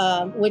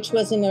 which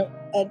was a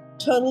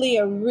totally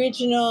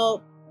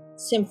original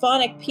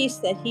symphonic piece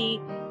that he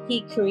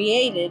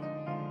created.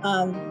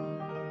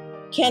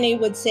 Kenny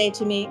would say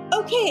to me,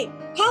 "Okay,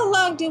 how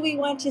long do we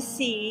want to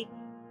see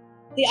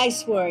the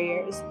Ice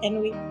Warriors?"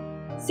 And we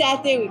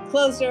sat there, we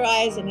closed our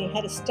eyes, and he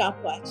had a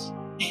stopwatch.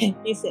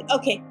 He said,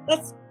 "Okay,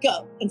 let's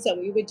go." And so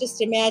we would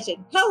just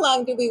imagine, how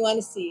long do we want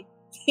to see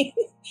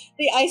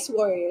the Ice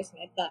Warriors?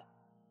 And I thought,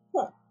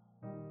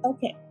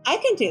 okay, I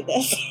can do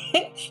this.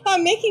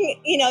 I'm making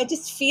it,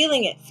 just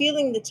feeling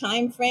the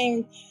time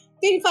frame.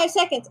 35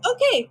 seconds.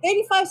 Okay,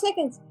 35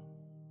 seconds.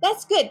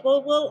 That's good.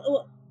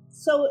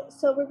 So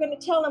we're going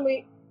to tell them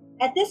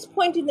at this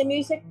point in the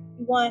music,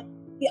 we want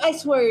the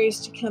Ice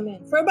Warriors to come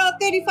in for about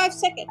 35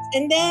 seconds.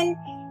 And then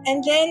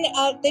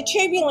the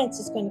turbulence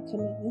is going to come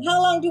in. And how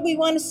long do we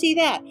want to see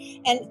that?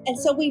 And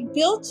so we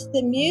built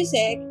the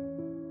music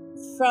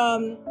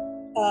from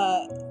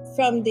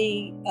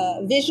the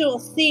visual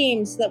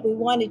themes that we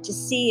wanted to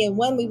see and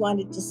when we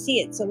wanted to see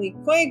it. So we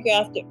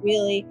choreographed it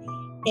really,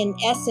 in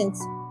essence,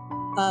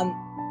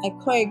 I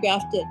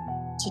choreographed it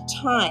to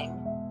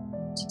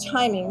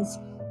timings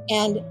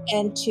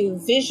and to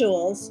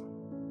visuals,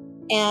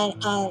 and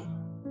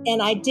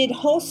I did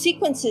whole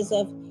sequences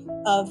of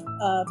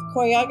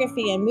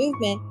choreography and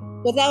movement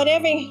without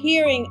ever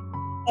hearing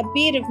a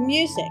beat of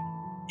music.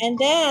 And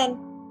then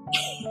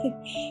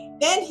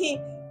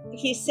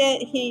he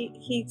said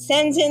he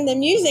sends in the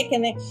music,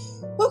 and then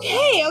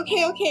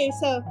okay,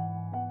 so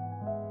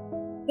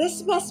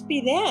this must be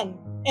then,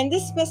 and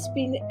this must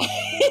be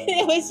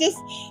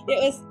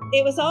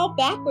it was all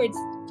backwards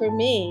for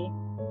me,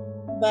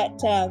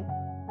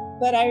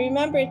 but I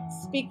remember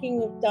speaking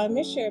with Don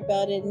Mischer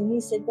about it, and he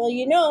said, well,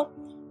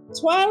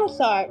 Twyla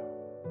Tharp,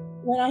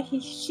 when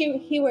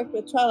he worked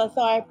with Twyla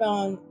Tharp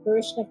on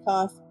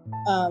Baryshnikov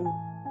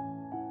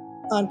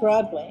on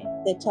Broadway,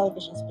 the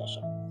television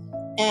special.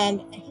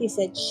 And he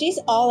said, she's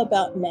all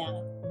about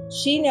math.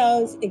 She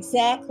knows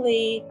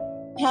exactly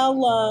how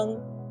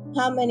long,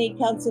 how many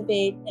counts of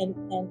 8,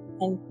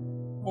 and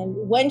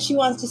when she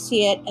wants to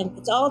see it, and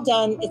it's all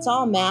done, it's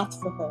all math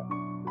for her.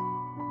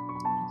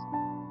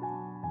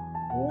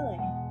 Really?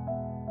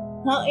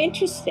 How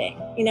interesting.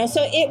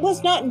 So it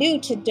was not new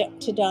to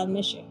Don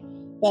Mischer,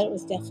 but it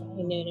was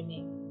definitely new to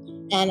me.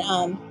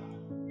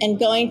 And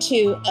going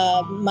to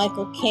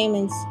Michael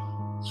Kamen's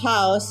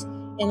house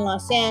in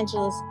Los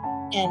Angeles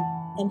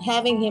and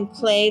having him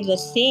play the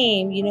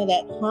theme,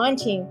 that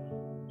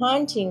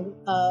haunting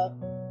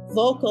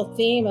vocal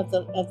theme of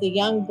the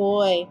young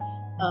boy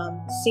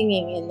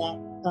singing in that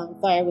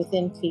Fire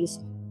Within piece.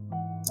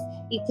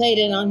 He played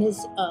it on his,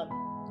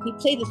 he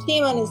played the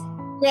theme on his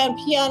grand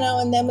piano,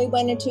 and then we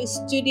went into his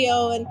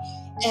studio and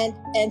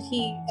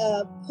he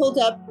pulled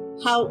up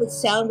how it would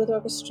sound with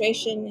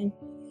orchestration,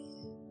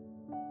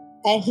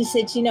 and he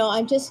said,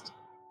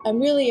 I'm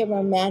really a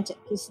romantic.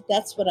 He said,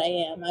 that's what I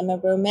am. I'm a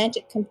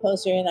romantic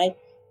composer, and I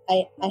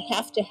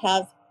have to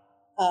have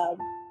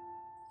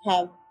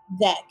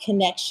that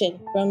connection,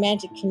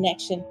 romantic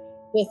connection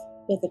with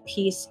a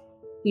piece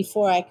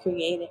before I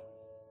create it.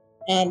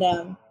 And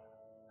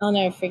I'll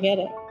never forget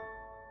it.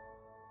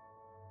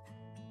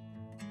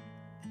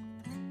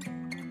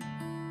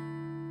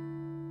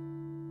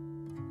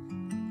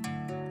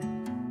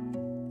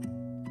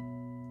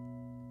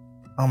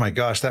 Oh my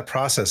gosh, that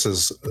process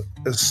is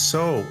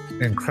so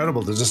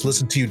incredible to just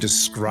listen to you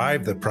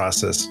describe the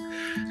process,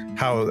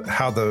 how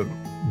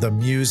the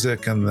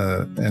music and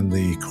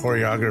the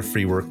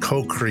choreography were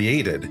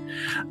co-created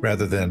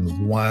rather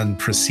than one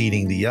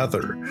preceding the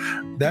other.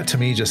 That to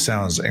me just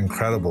sounds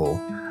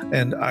incredible.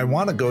 And I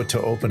want to go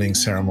to opening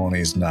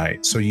ceremonies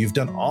night. So you've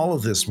done all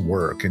of this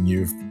work, and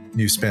you've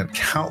spent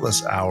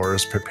countless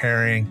hours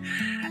preparing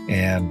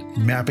and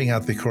mapping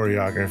out the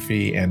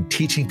choreography and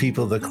teaching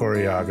people the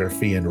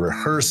choreography and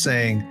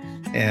rehearsing,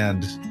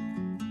 and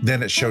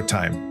then it's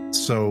showtime.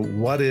 So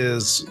what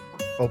is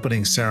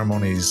opening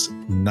ceremonies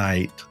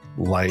night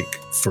like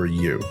for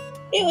you?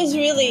 It was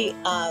really,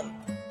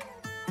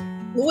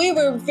 we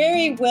were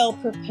very well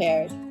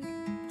prepared.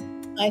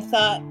 I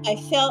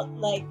felt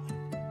like,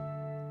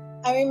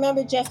 I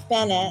remember Jeff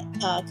Bennett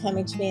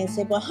coming to me and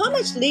said, well, how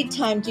much lead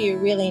time do you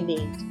really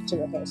need to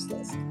rehearse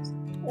this?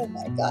 Oh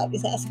my God,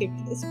 he's asking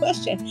me this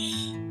question.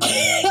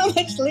 How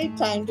much lead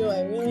time do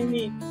I really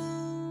need?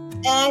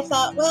 And I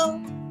thought,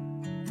 well,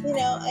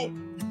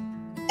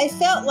 I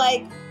felt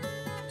like,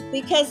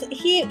 because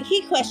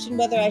he questioned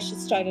whether I should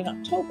start in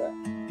October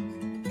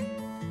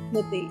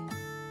with the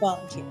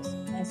volunteers.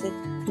 And I said,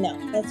 no,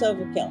 that's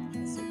overkill.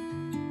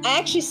 I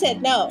actually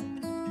said no.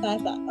 And I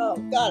thought, oh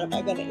God, am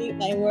I going to eat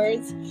my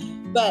words?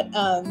 But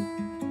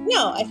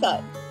no, I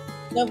thought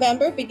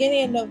November,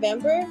 beginning of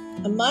November,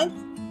 a month,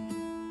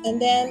 and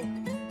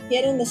then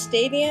get in the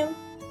stadium,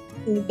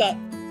 and you've got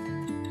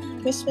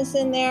Christmas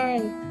in there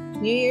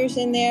and New Year's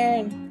in there,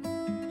 and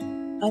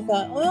I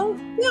thought, well,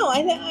 no,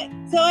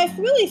 so I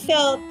really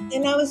felt,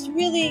 and I was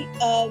really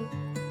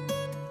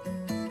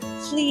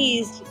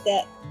pleased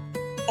that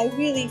I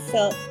really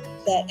felt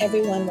that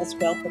everyone was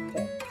well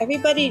prepared.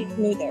 Everybody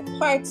knew their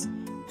parts.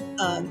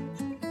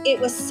 It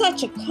was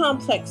such a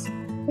complex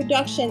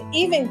production,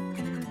 even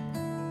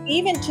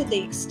to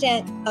the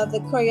extent of the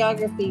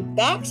choreography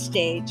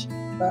backstage,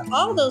 where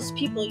all those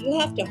people, you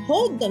have to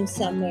hold them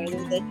somewhere.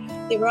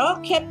 They were all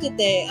kept at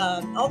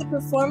all the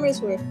performers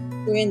were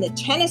in the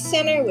tennis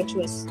center, which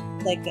was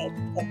like a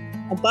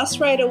bus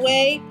ride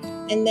away,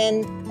 and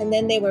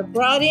then they were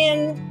brought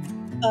in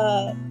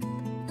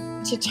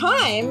to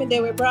time. They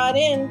were brought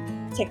in.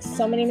 It takes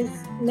so many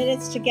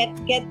minutes to get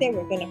there.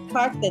 We're going to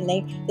park. Then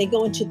they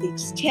go into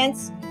these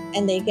tents,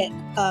 and they get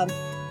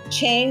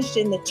changed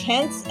in the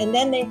tents, and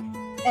then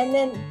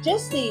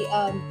just the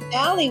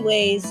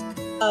alleyways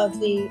of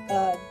the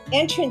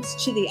entrance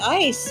to the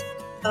ice.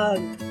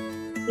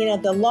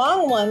 The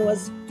long one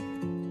was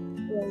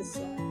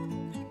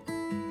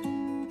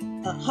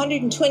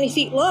 120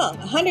 feet long.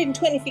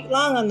 120 feet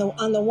long on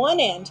the one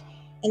end,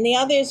 and the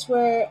others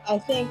were, I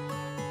think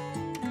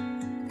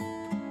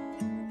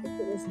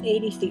it was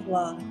 80 feet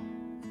long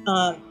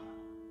on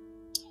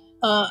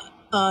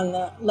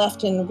the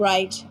left and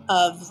right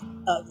of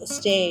the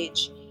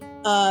stage.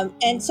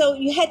 And so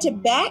you had to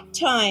back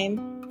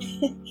time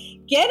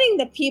getting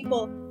the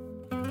people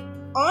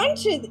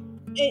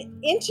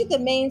into the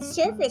main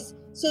surface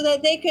so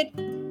that they could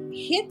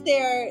hit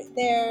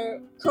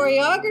their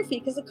choreography,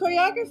 because the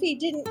choreography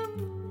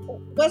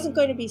wasn't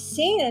going to be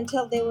seen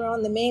until they were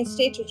on the main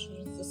stage, which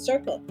was the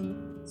circle.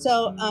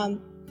 So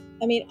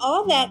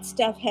all that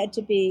stuff had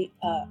to be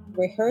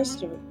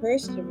rehearsed,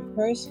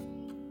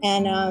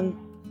 and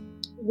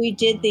we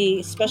did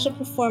the special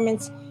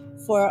performance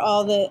for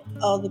all the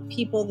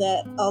people,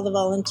 all the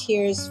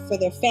volunteers, for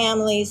their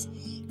families,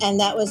 and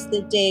that was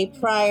the day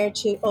prior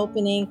to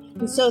opening.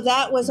 And so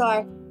that was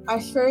our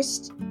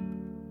first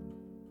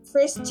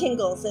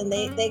tingles, and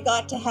they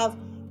got to have,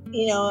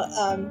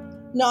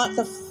 not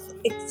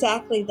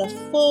exactly the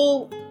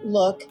full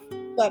look,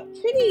 but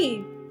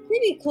pretty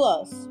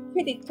close,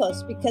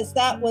 because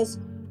that was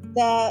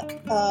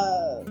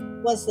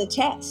the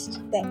test.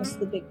 That was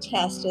the big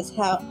test, is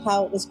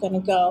how it was going to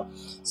go.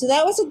 So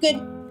that was a good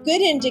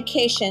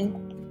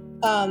indication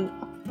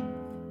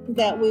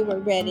that we were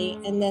ready.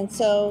 And then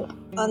so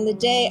on the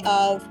day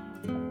of,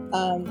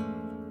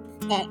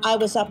 I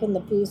was up in the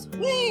booth,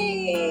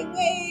 way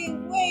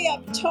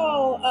up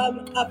tall,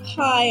 up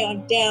high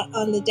on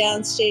the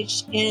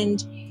downstage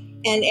end,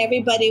 and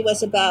everybody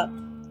was about,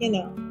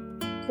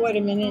 quarter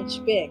of an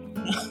inch big.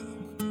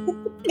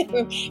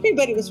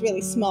 Everybody was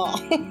really small.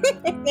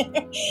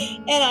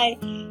 And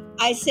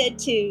I said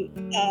to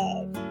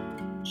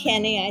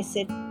Kenny, I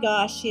said,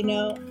 gosh,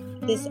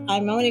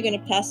 I'm only going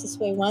to pass this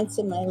way once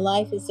in my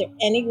life. Is there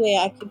any way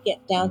I could get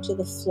down to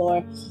the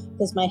floor?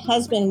 Because my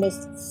husband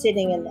was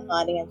sitting in the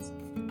audience.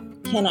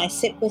 Can I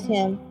sit with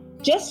him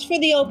just for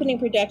the opening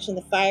production,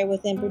 the Fire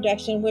Within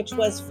production, which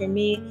was for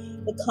me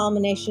the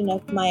culmination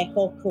of my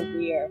whole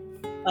career.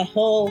 My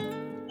whole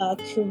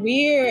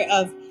career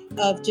of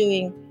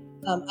doing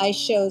ice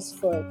shows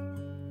for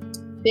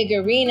big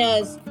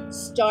arenas,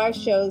 star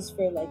shows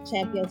for like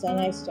Champions on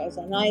Ice, Stars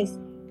on Ice,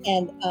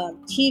 and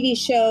TV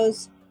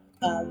shows,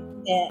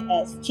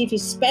 TV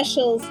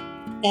specials,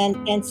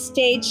 and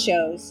stage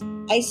shows,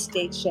 ice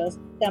stage shows.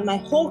 That my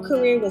whole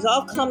career was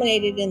all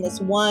culminated in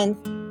this one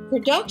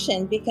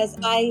production because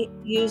I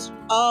used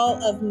all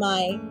of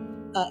my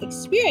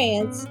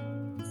experience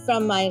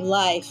from my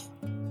life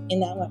in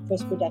that one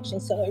first production.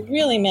 So it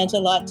really meant a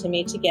lot to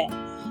me to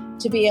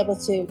be able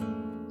to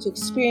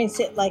experience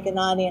it like an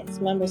audience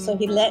member. So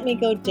he let me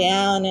go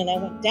down, and I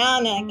went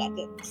down, and I got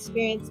to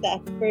experience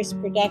that first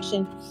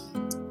production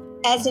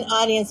as an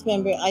audience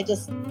member.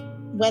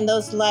 When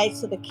those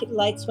lights, so the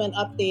lights went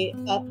up the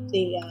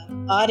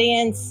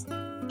audience.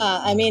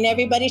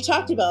 Everybody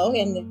talked about,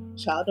 and the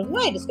child of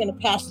light is going to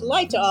pass the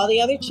light to all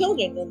the other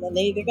children, and then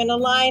they're going to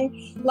line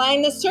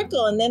the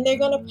circle, and then they're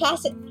going to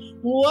pass it,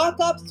 walk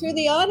up through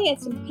the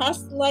audience and pass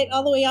the light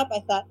all the way up.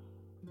 I thought,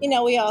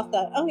 we all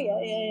thought, oh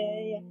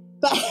yeah.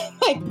 But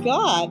my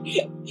God,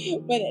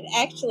 when it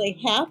actually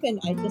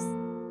happened, I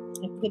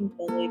couldn't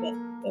believe it.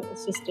 It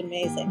was just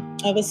amazing.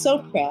 I was so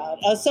proud.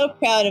 I was so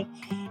proud of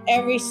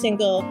every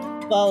single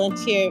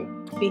volunteer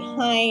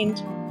behind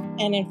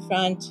and in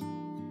front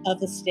of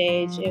the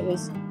stage.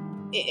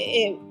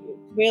 It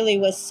really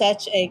was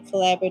such a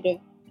collaborative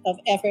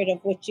effort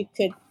of which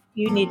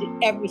you needed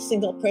every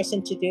single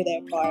person to do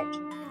their part.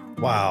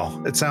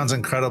 Wow, it sounds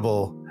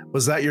incredible.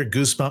 Was that your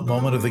goosebump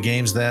moment of the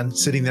games then,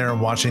 sitting there and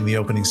watching the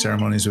opening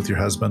ceremonies with your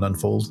husband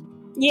unfold?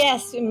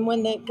 Yes, and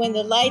when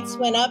the lights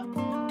went up,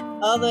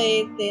 all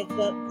the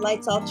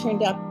lights all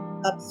turned up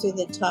through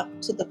the top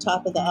to the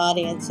top of the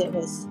audience. It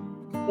was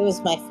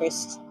my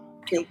first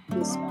big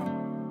goosebump.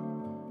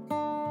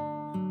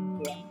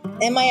 Yeah.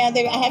 And my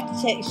other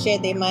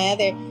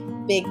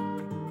big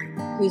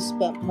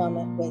goosebump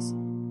moment was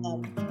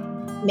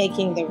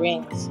making the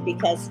rings,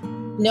 because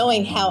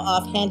knowing how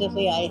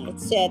offhandedly I had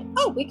said,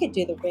 oh, we could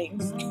do the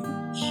rings.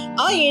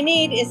 All you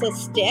need is a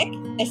stick.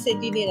 I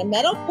said, you need a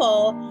metal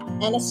pole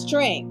and a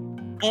string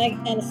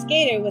and a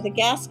skater with a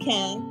gas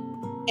can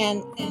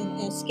and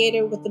a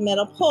skater with the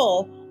metal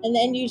pole. And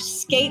then you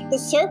skate the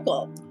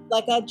circle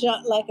like a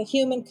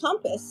human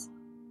compass.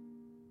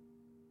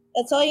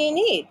 That's all you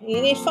need.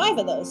 You need 5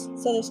 of those.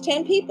 So there's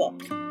 10 people.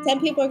 10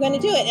 people are going to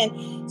do it.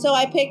 And so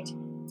I picked,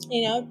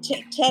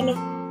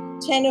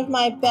 10 of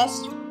my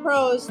best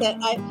pros that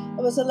I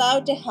was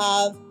allowed to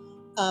have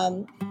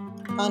on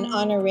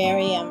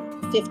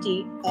honorarium,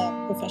 50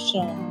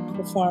 professional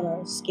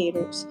performers,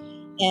 skaters.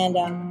 And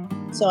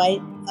so I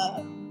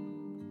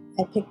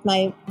picked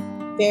my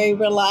very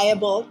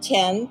reliable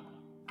 10,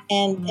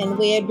 and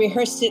we had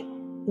rehearsed it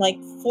like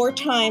 4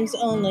 times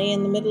only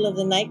in the middle of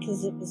the night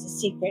because it was a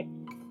secret.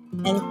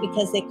 And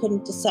because they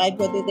couldn't decide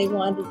whether they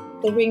wanted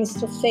the rings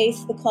to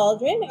face the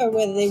cauldron or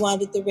whether they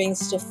wanted the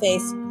rings to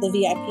face the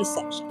VIP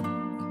section.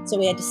 So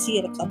we had to see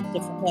it a couple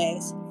different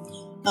ways.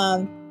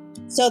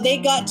 So they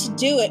got to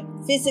do it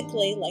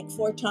physically like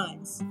 4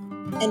 times,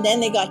 and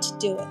then they got to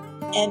do it.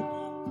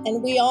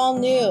 And we all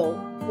knew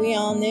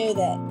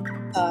that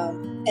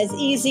as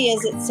easy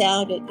as it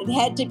sounded, it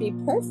had to be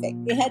perfect.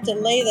 You had to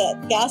lay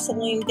the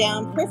gasoline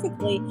down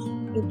perfectly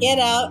and get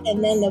out,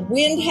 and then the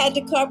wind had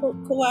to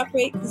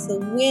cooperate, because the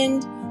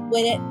wind,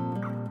 when it,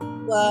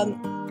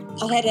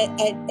 I had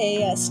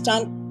a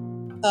stunt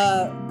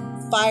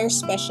fire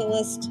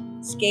specialist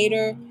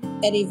skater,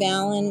 Eddie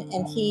Vallon,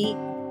 and he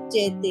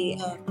did the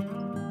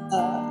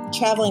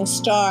Traveling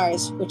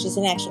Stars, which is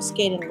an actual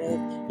skating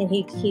move, and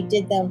he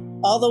did them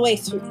all the way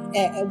through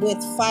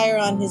with fire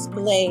on his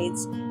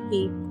blades.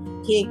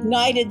 He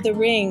ignited the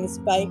rings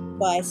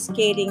by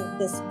skating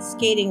this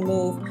skating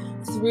move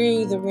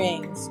through the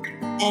rings.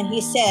 And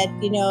he said,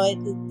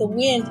 the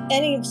wind,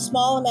 any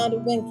small amount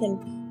of wind can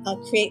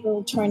create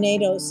little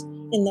tornadoes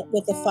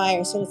with the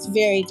fire. So it's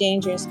very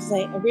dangerous, because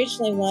I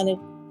originally wanted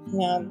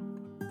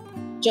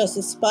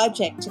Joseph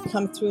Spojek to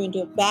come through and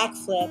do a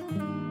backflip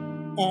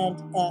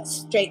and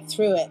straight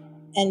through it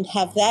and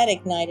have that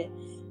ignited.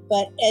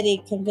 But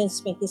Eddie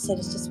convinced me. He said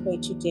it's just way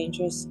too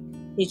dangerous.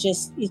 You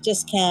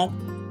just can't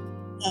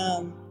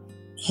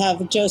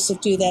have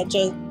Joseph do that.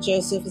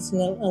 Joseph is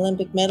an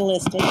Olympic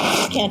medalist, and he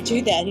just can't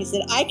do that. He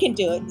said, I can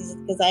do it,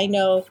 because I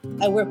know,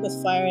 I work with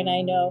fire, and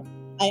I know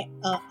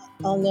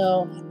I'll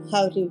know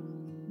how to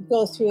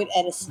go through it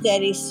at a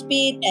steady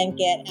speed and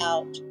get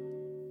out.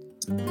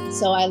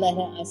 So I let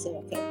him. I said,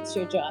 okay, it's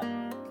your job.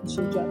 It's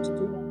your job to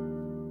do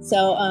that.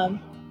 So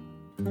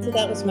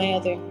that was my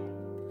other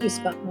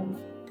goosebump moment.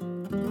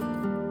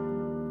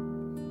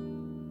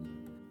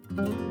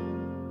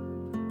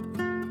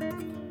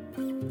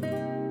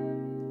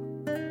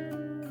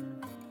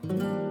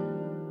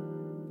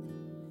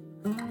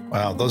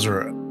 Wow, those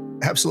are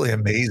absolutely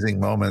amazing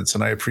moments,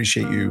 and I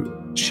appreciate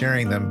you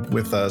sharing them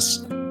with us.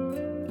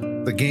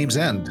 The games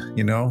end,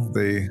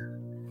 they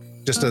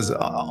just as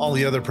all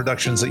the other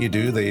productions that you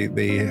do,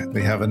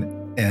 they have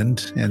an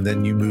end, and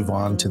then you move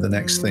on to the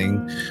next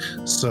thing.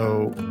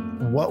 So,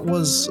 what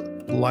was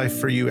life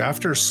for you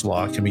after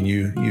SLOC? I mean,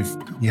 you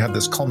have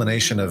this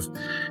culmination of,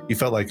 you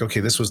felt like, okay,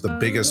 this was the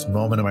biggest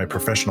moment of my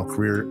professional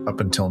career up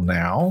until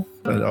now,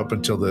 up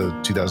until the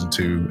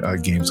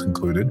 2002 games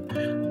concluded.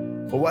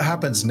 But what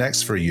happens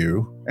next for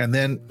you? And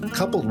then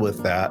coupled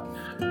with that,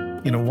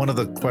 one of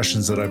the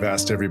questions that I've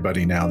asked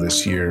everybody now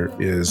this year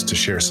is to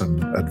share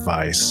some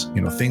advice,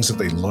 things that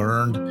they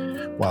learned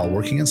while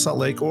working in Salt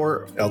Lake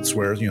or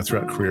elsewhere,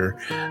 throughout career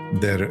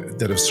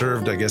that have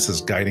served, I guess,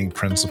 as guiding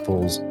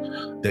principles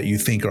that you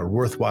think are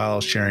worthwhile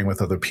sharing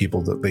with other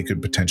people that they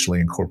could potentially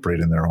incorporate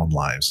in their own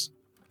lives.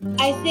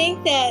 I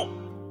think that,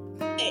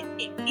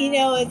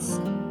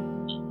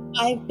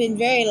 I've been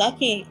very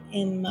lucky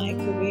in my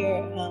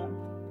career.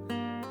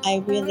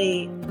 I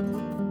really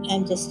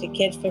am just a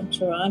kid from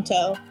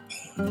Toronto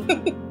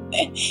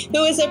who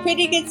was a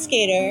pretty good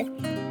skater.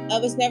 I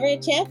was never a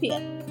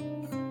champion,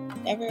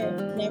 never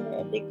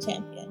a big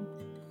champion.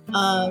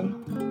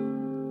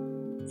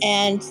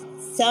 And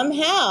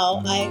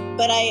somehow I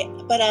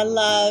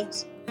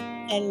loved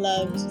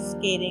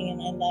skating,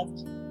 and I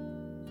loved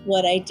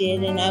what I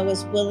did, and I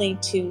was willing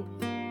to,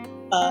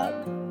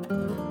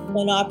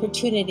 when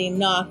opportunity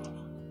knocked,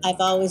 I've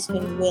always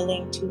been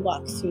willing to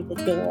walk through the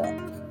door.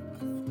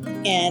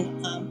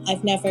 And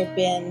I've never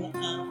been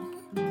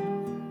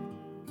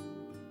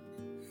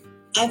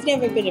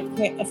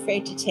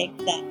afraid to take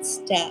that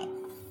step.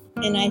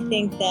 And I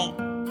think that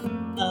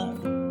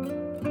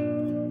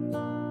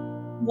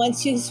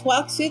once you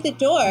walk through the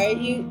door,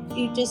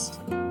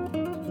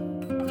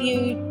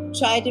 you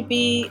try to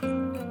be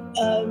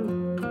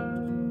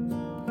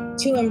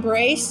to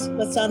embrace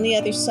what's on the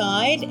other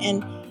side,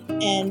 and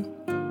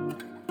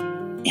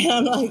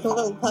I'm like a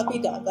little puppy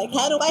dog. Like,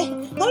 what do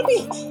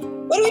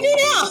we do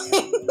now?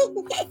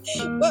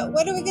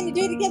 what are we going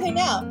to do together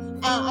now?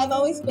 I've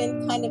always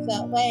been kind of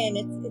that way, and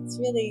it's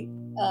really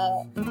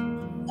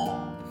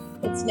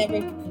it's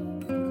never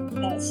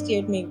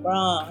steered me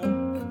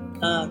wrong.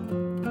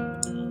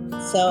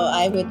 So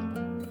I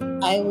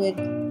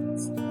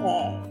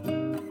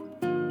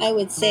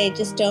would say,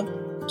 just don't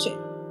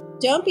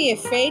be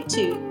afraid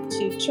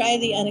to try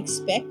the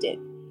unexpected,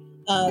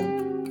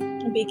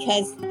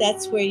 because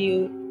that's where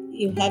you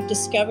have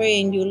discovery,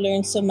 and you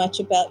learn so much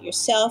about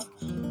yourself,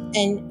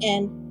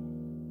 and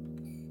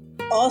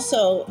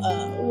also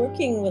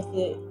working with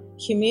the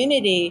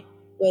community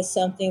was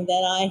something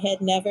that I had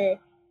never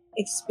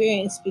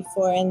experienced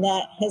before, and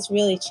that has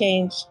really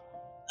changed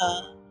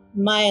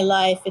my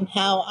life and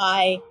how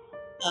I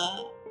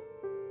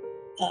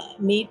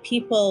meet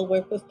people,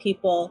 work with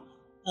people,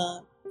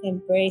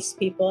 embrace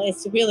people.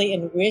 It's really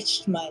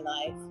enriched my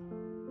life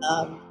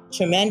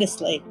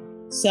tremendously.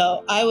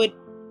 So I would,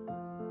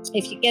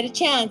 if you get a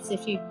chance,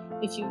 if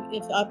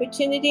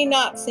opportunity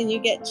knocks and you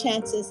get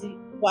chances, you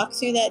walk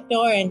through that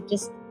door and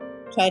just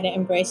try to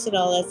embrace it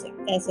all as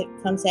it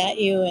comes at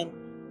you, and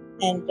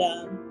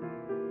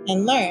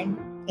learn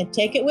and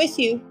take it with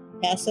you,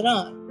 pass it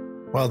on.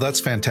 Well, that's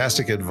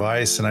fantastic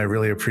advice, and I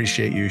really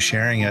appreciate you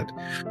sharing it.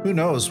 Who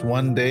knows,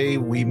 one day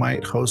we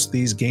might host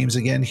these games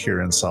again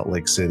here in Salt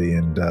Lake City,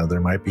 and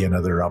there might be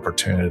another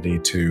opportunity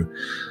to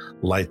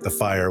light the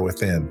fire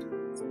within.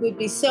 It would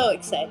be so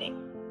exciting.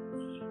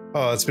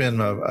 Oh, it's been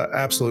an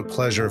absolute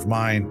pleasure of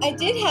mine. I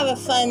did have a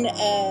fun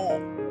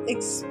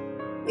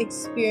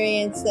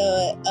experience,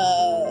 though.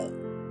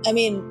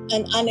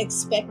 An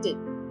unexpected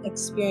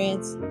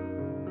experience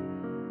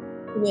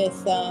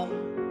with...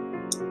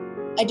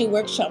 I do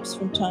workshops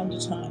from time to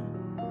time,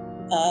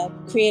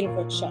 creative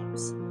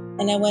workshops.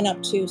 And I went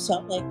up to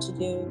Salt Lake to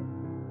do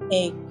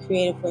a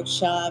creative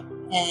workshop,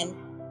 and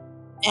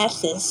at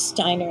this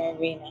Steiner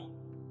Arena,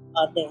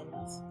 oddly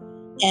enough.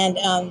 And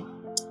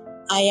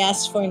I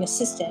asked for an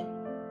assistant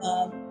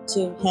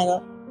to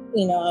handle,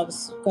 I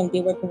was going to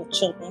be working with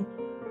children.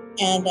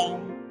 And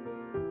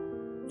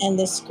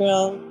this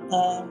girl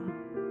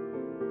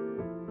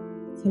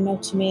came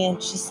up to me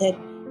and she said,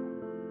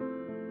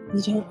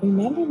 "You don't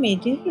remember me,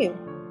 do you?"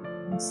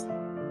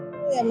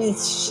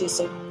 She's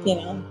a,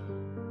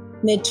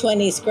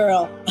 mid-20s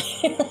girl.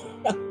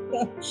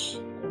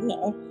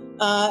 No.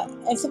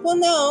 I said, "Well,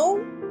 no.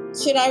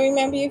 Should I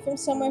remember you from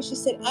somewhere?" She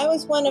said, I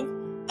was one of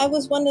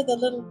the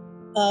little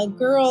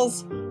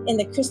girls in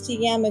the Kristi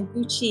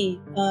Yamaguchi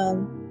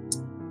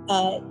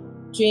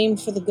Dreaming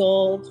for the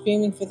Gold,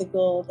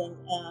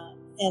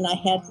 and I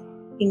had,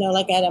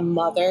 I had a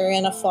mother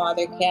and a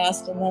father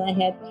cast, and then I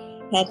had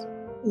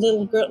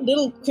little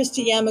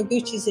Kristi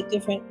Yamaguchis at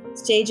different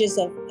stages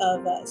of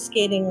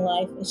skating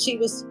life, and she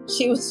was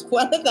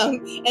one of them.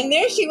 And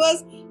there she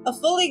was, a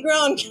fully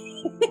grown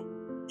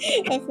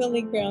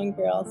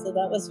girl. So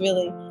that was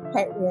really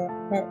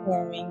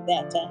heartwarming.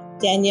 That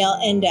Danielle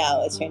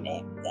Endow is her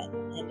name,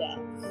 and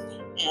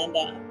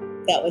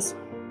that was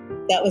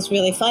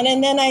really fun.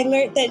 And then I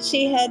learned that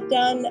she had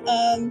done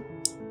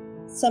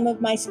some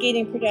of my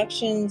skating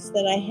productions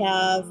that I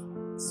have,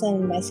 some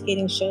of my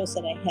skating shows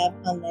that I have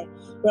on the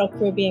Royal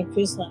Caribbean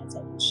Cruise Lines,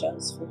 I did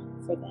shows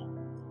for them.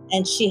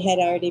 And she had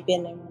already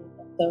been in one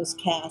of those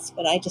casts,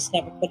 but I just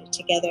never put it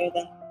together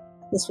that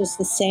this was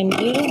the same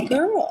little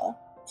girl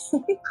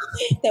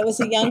that was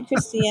a young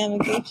Christy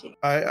Yamaguchi.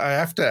 I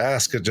have to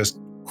ask it just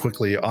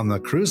quickly on the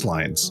cruise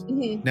lines.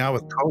 Mm-hmm. Now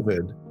with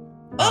COVID,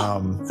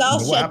 it's all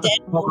shut down.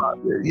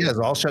 Yeah, it's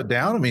all shut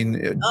down. I mean,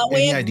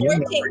 we have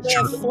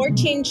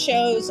 14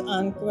 shows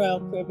on Royal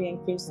Caribbean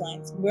Cruise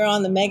Lines. We're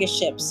on the mega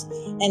ships,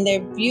 and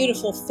they're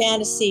beautiful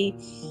fantasy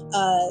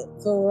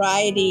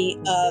variety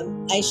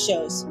ice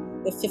shows.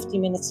 They're 50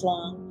 minutes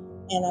long,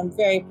 and I'm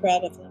very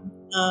proud of them.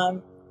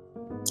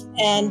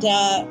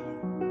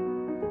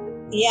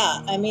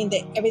 I mean,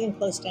 everything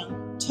closed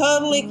down,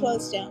 totally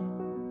closed down.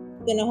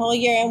 Been a whole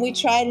year, and we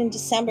tried in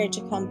December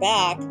to come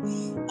back.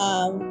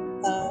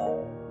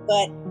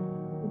 But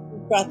we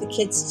brought the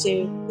kids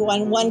to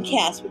one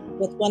cast.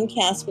 With one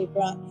cast, we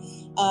brought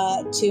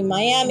to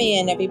Miami,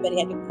 and everybody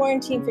had to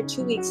quarantine for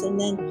 2 weeks, and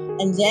then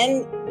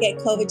get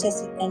COVID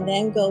tested, and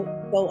then go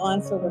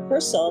on for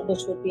rehearsal,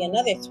 which would be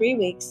another 3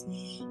 weeks.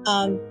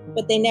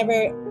 But they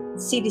never,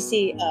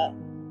 CDC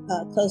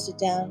closed it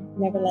down,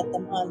 never let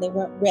them on. They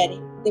weren't ready.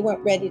 They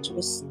weren't ready to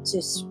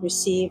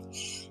receive.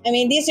 I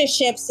mean, these are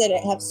ships that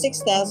have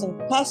 6,000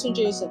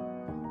 passengers and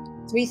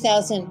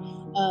 3,000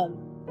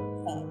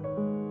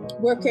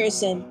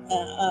 workers, and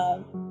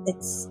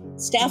it's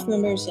staff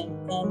members, and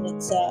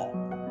it's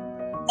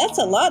that's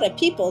a lot of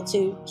people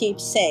to keep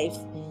safe,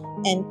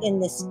 and in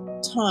this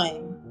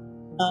time.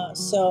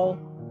 So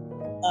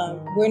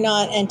we're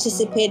not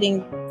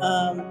anticipating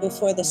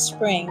before the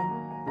spring,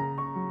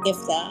 if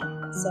that.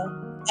 So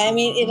I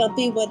mean, it'll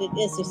be what it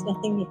is. There's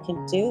nothing you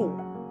can do.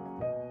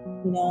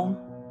 You know,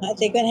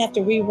 they're going to have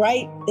to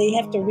rewrite. They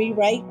have to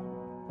rewrite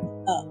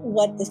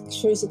what the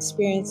cruise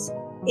experience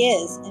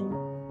is, and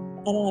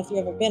I don't know if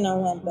you've ever been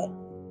on one, but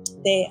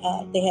they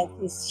have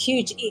these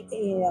huge,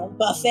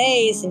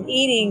 buffets and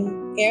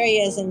eating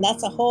areas, and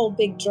that's a whole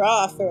big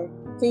draw for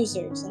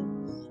cruisers, and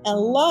a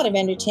lot of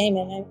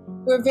entertainment. And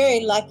we're very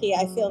lucky.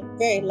 I feel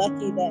very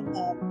lucky that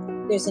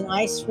there's an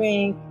ice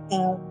rink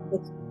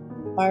with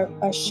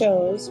our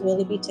shows,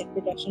 Willie B. Tech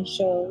Production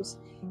shows,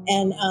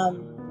 and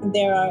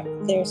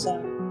there's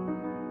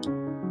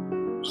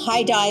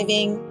high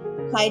diving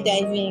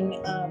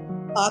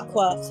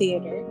aqua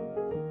theater,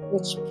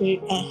 which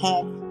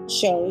have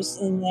shows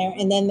in there,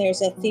 and then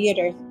there's a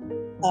theater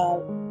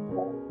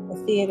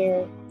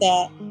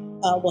that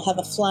will have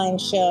a flying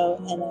show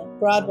and a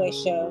Broadway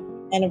show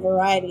and a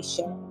variety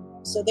show.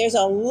 So there's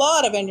a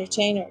lot of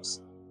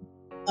entertainers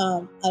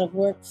out of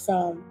work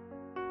from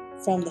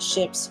the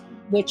ships,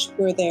 which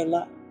were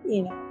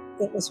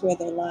it was where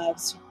their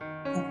lives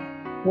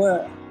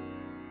were.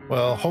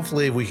 Well,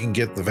 hopefully we can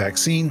get the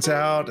vaccines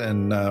out,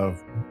 and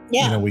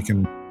we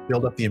can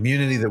build up the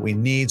immunity that we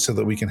need so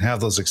that we can have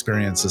those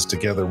experiences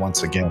together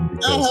once again.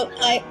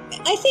 I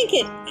think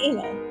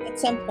at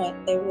some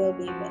point there will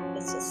be, but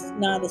it's just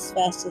not as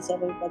fast as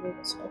everybody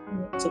was hoping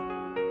it to be.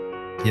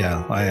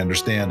 Yeah, I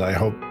understand. I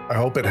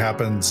hope it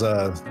happens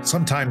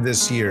sometime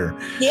this year.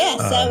 Yes,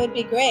 that would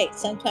be great.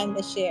 Sometime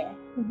this year.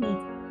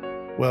 Mm-hmm.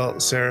 Well,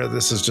 Sarah,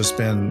 this has just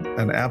been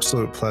an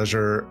absolute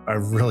pleasure. I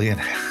really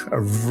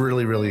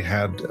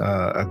had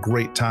a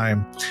great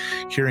time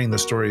hearing the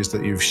stories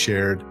that you've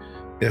shared.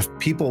 If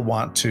people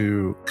want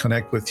to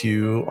connect with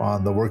you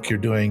on the work you're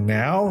doing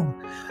now,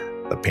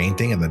 the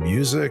painting and the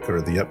music,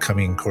 or the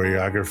upcoming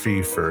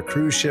choreography for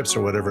cruise ships,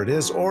 or whatever it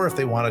is, or if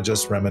they want to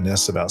just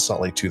reminisce about Salt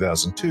Lake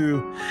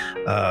 2002,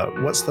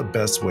 what's the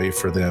best way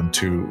for them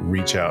to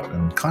reach out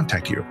and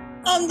contact you?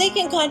 They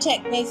can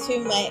contact me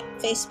through my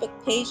Facebook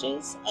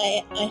pages.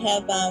 I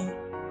have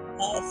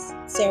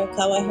Sarah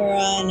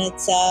Kawahara, and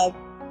it's a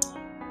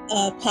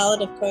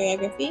palette of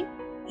choreography,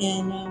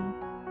 and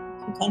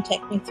you can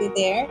contact me through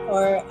there.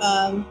 Or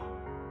I'm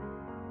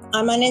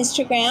on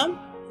Instagram.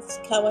 It's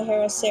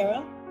Kawahara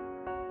Sarah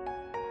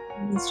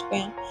on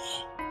Instagram.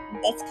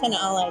 That's kind of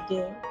all I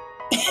do.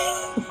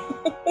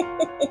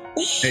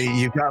 Hey,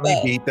 you got me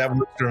beat. That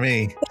works for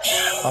me.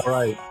 All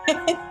right.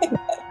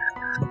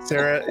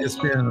 Sarah, it's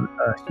been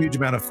a huge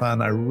amount of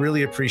fun. I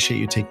really appreciate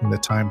you taking the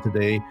time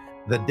today,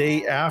 the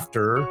day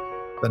after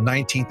the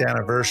 19th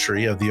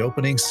anniversary of the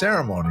opening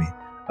ceremony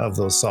of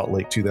those Salt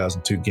Lake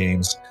 2002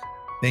 games.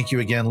 Thank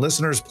you again.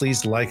 Listeners,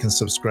 please like and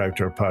subscribe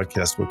to our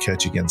podcast. We'll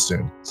catch you again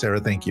soon.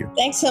 Sarah, thank you.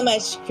 Thanks so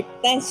much.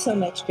 Thanks so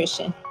much,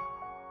 Christian.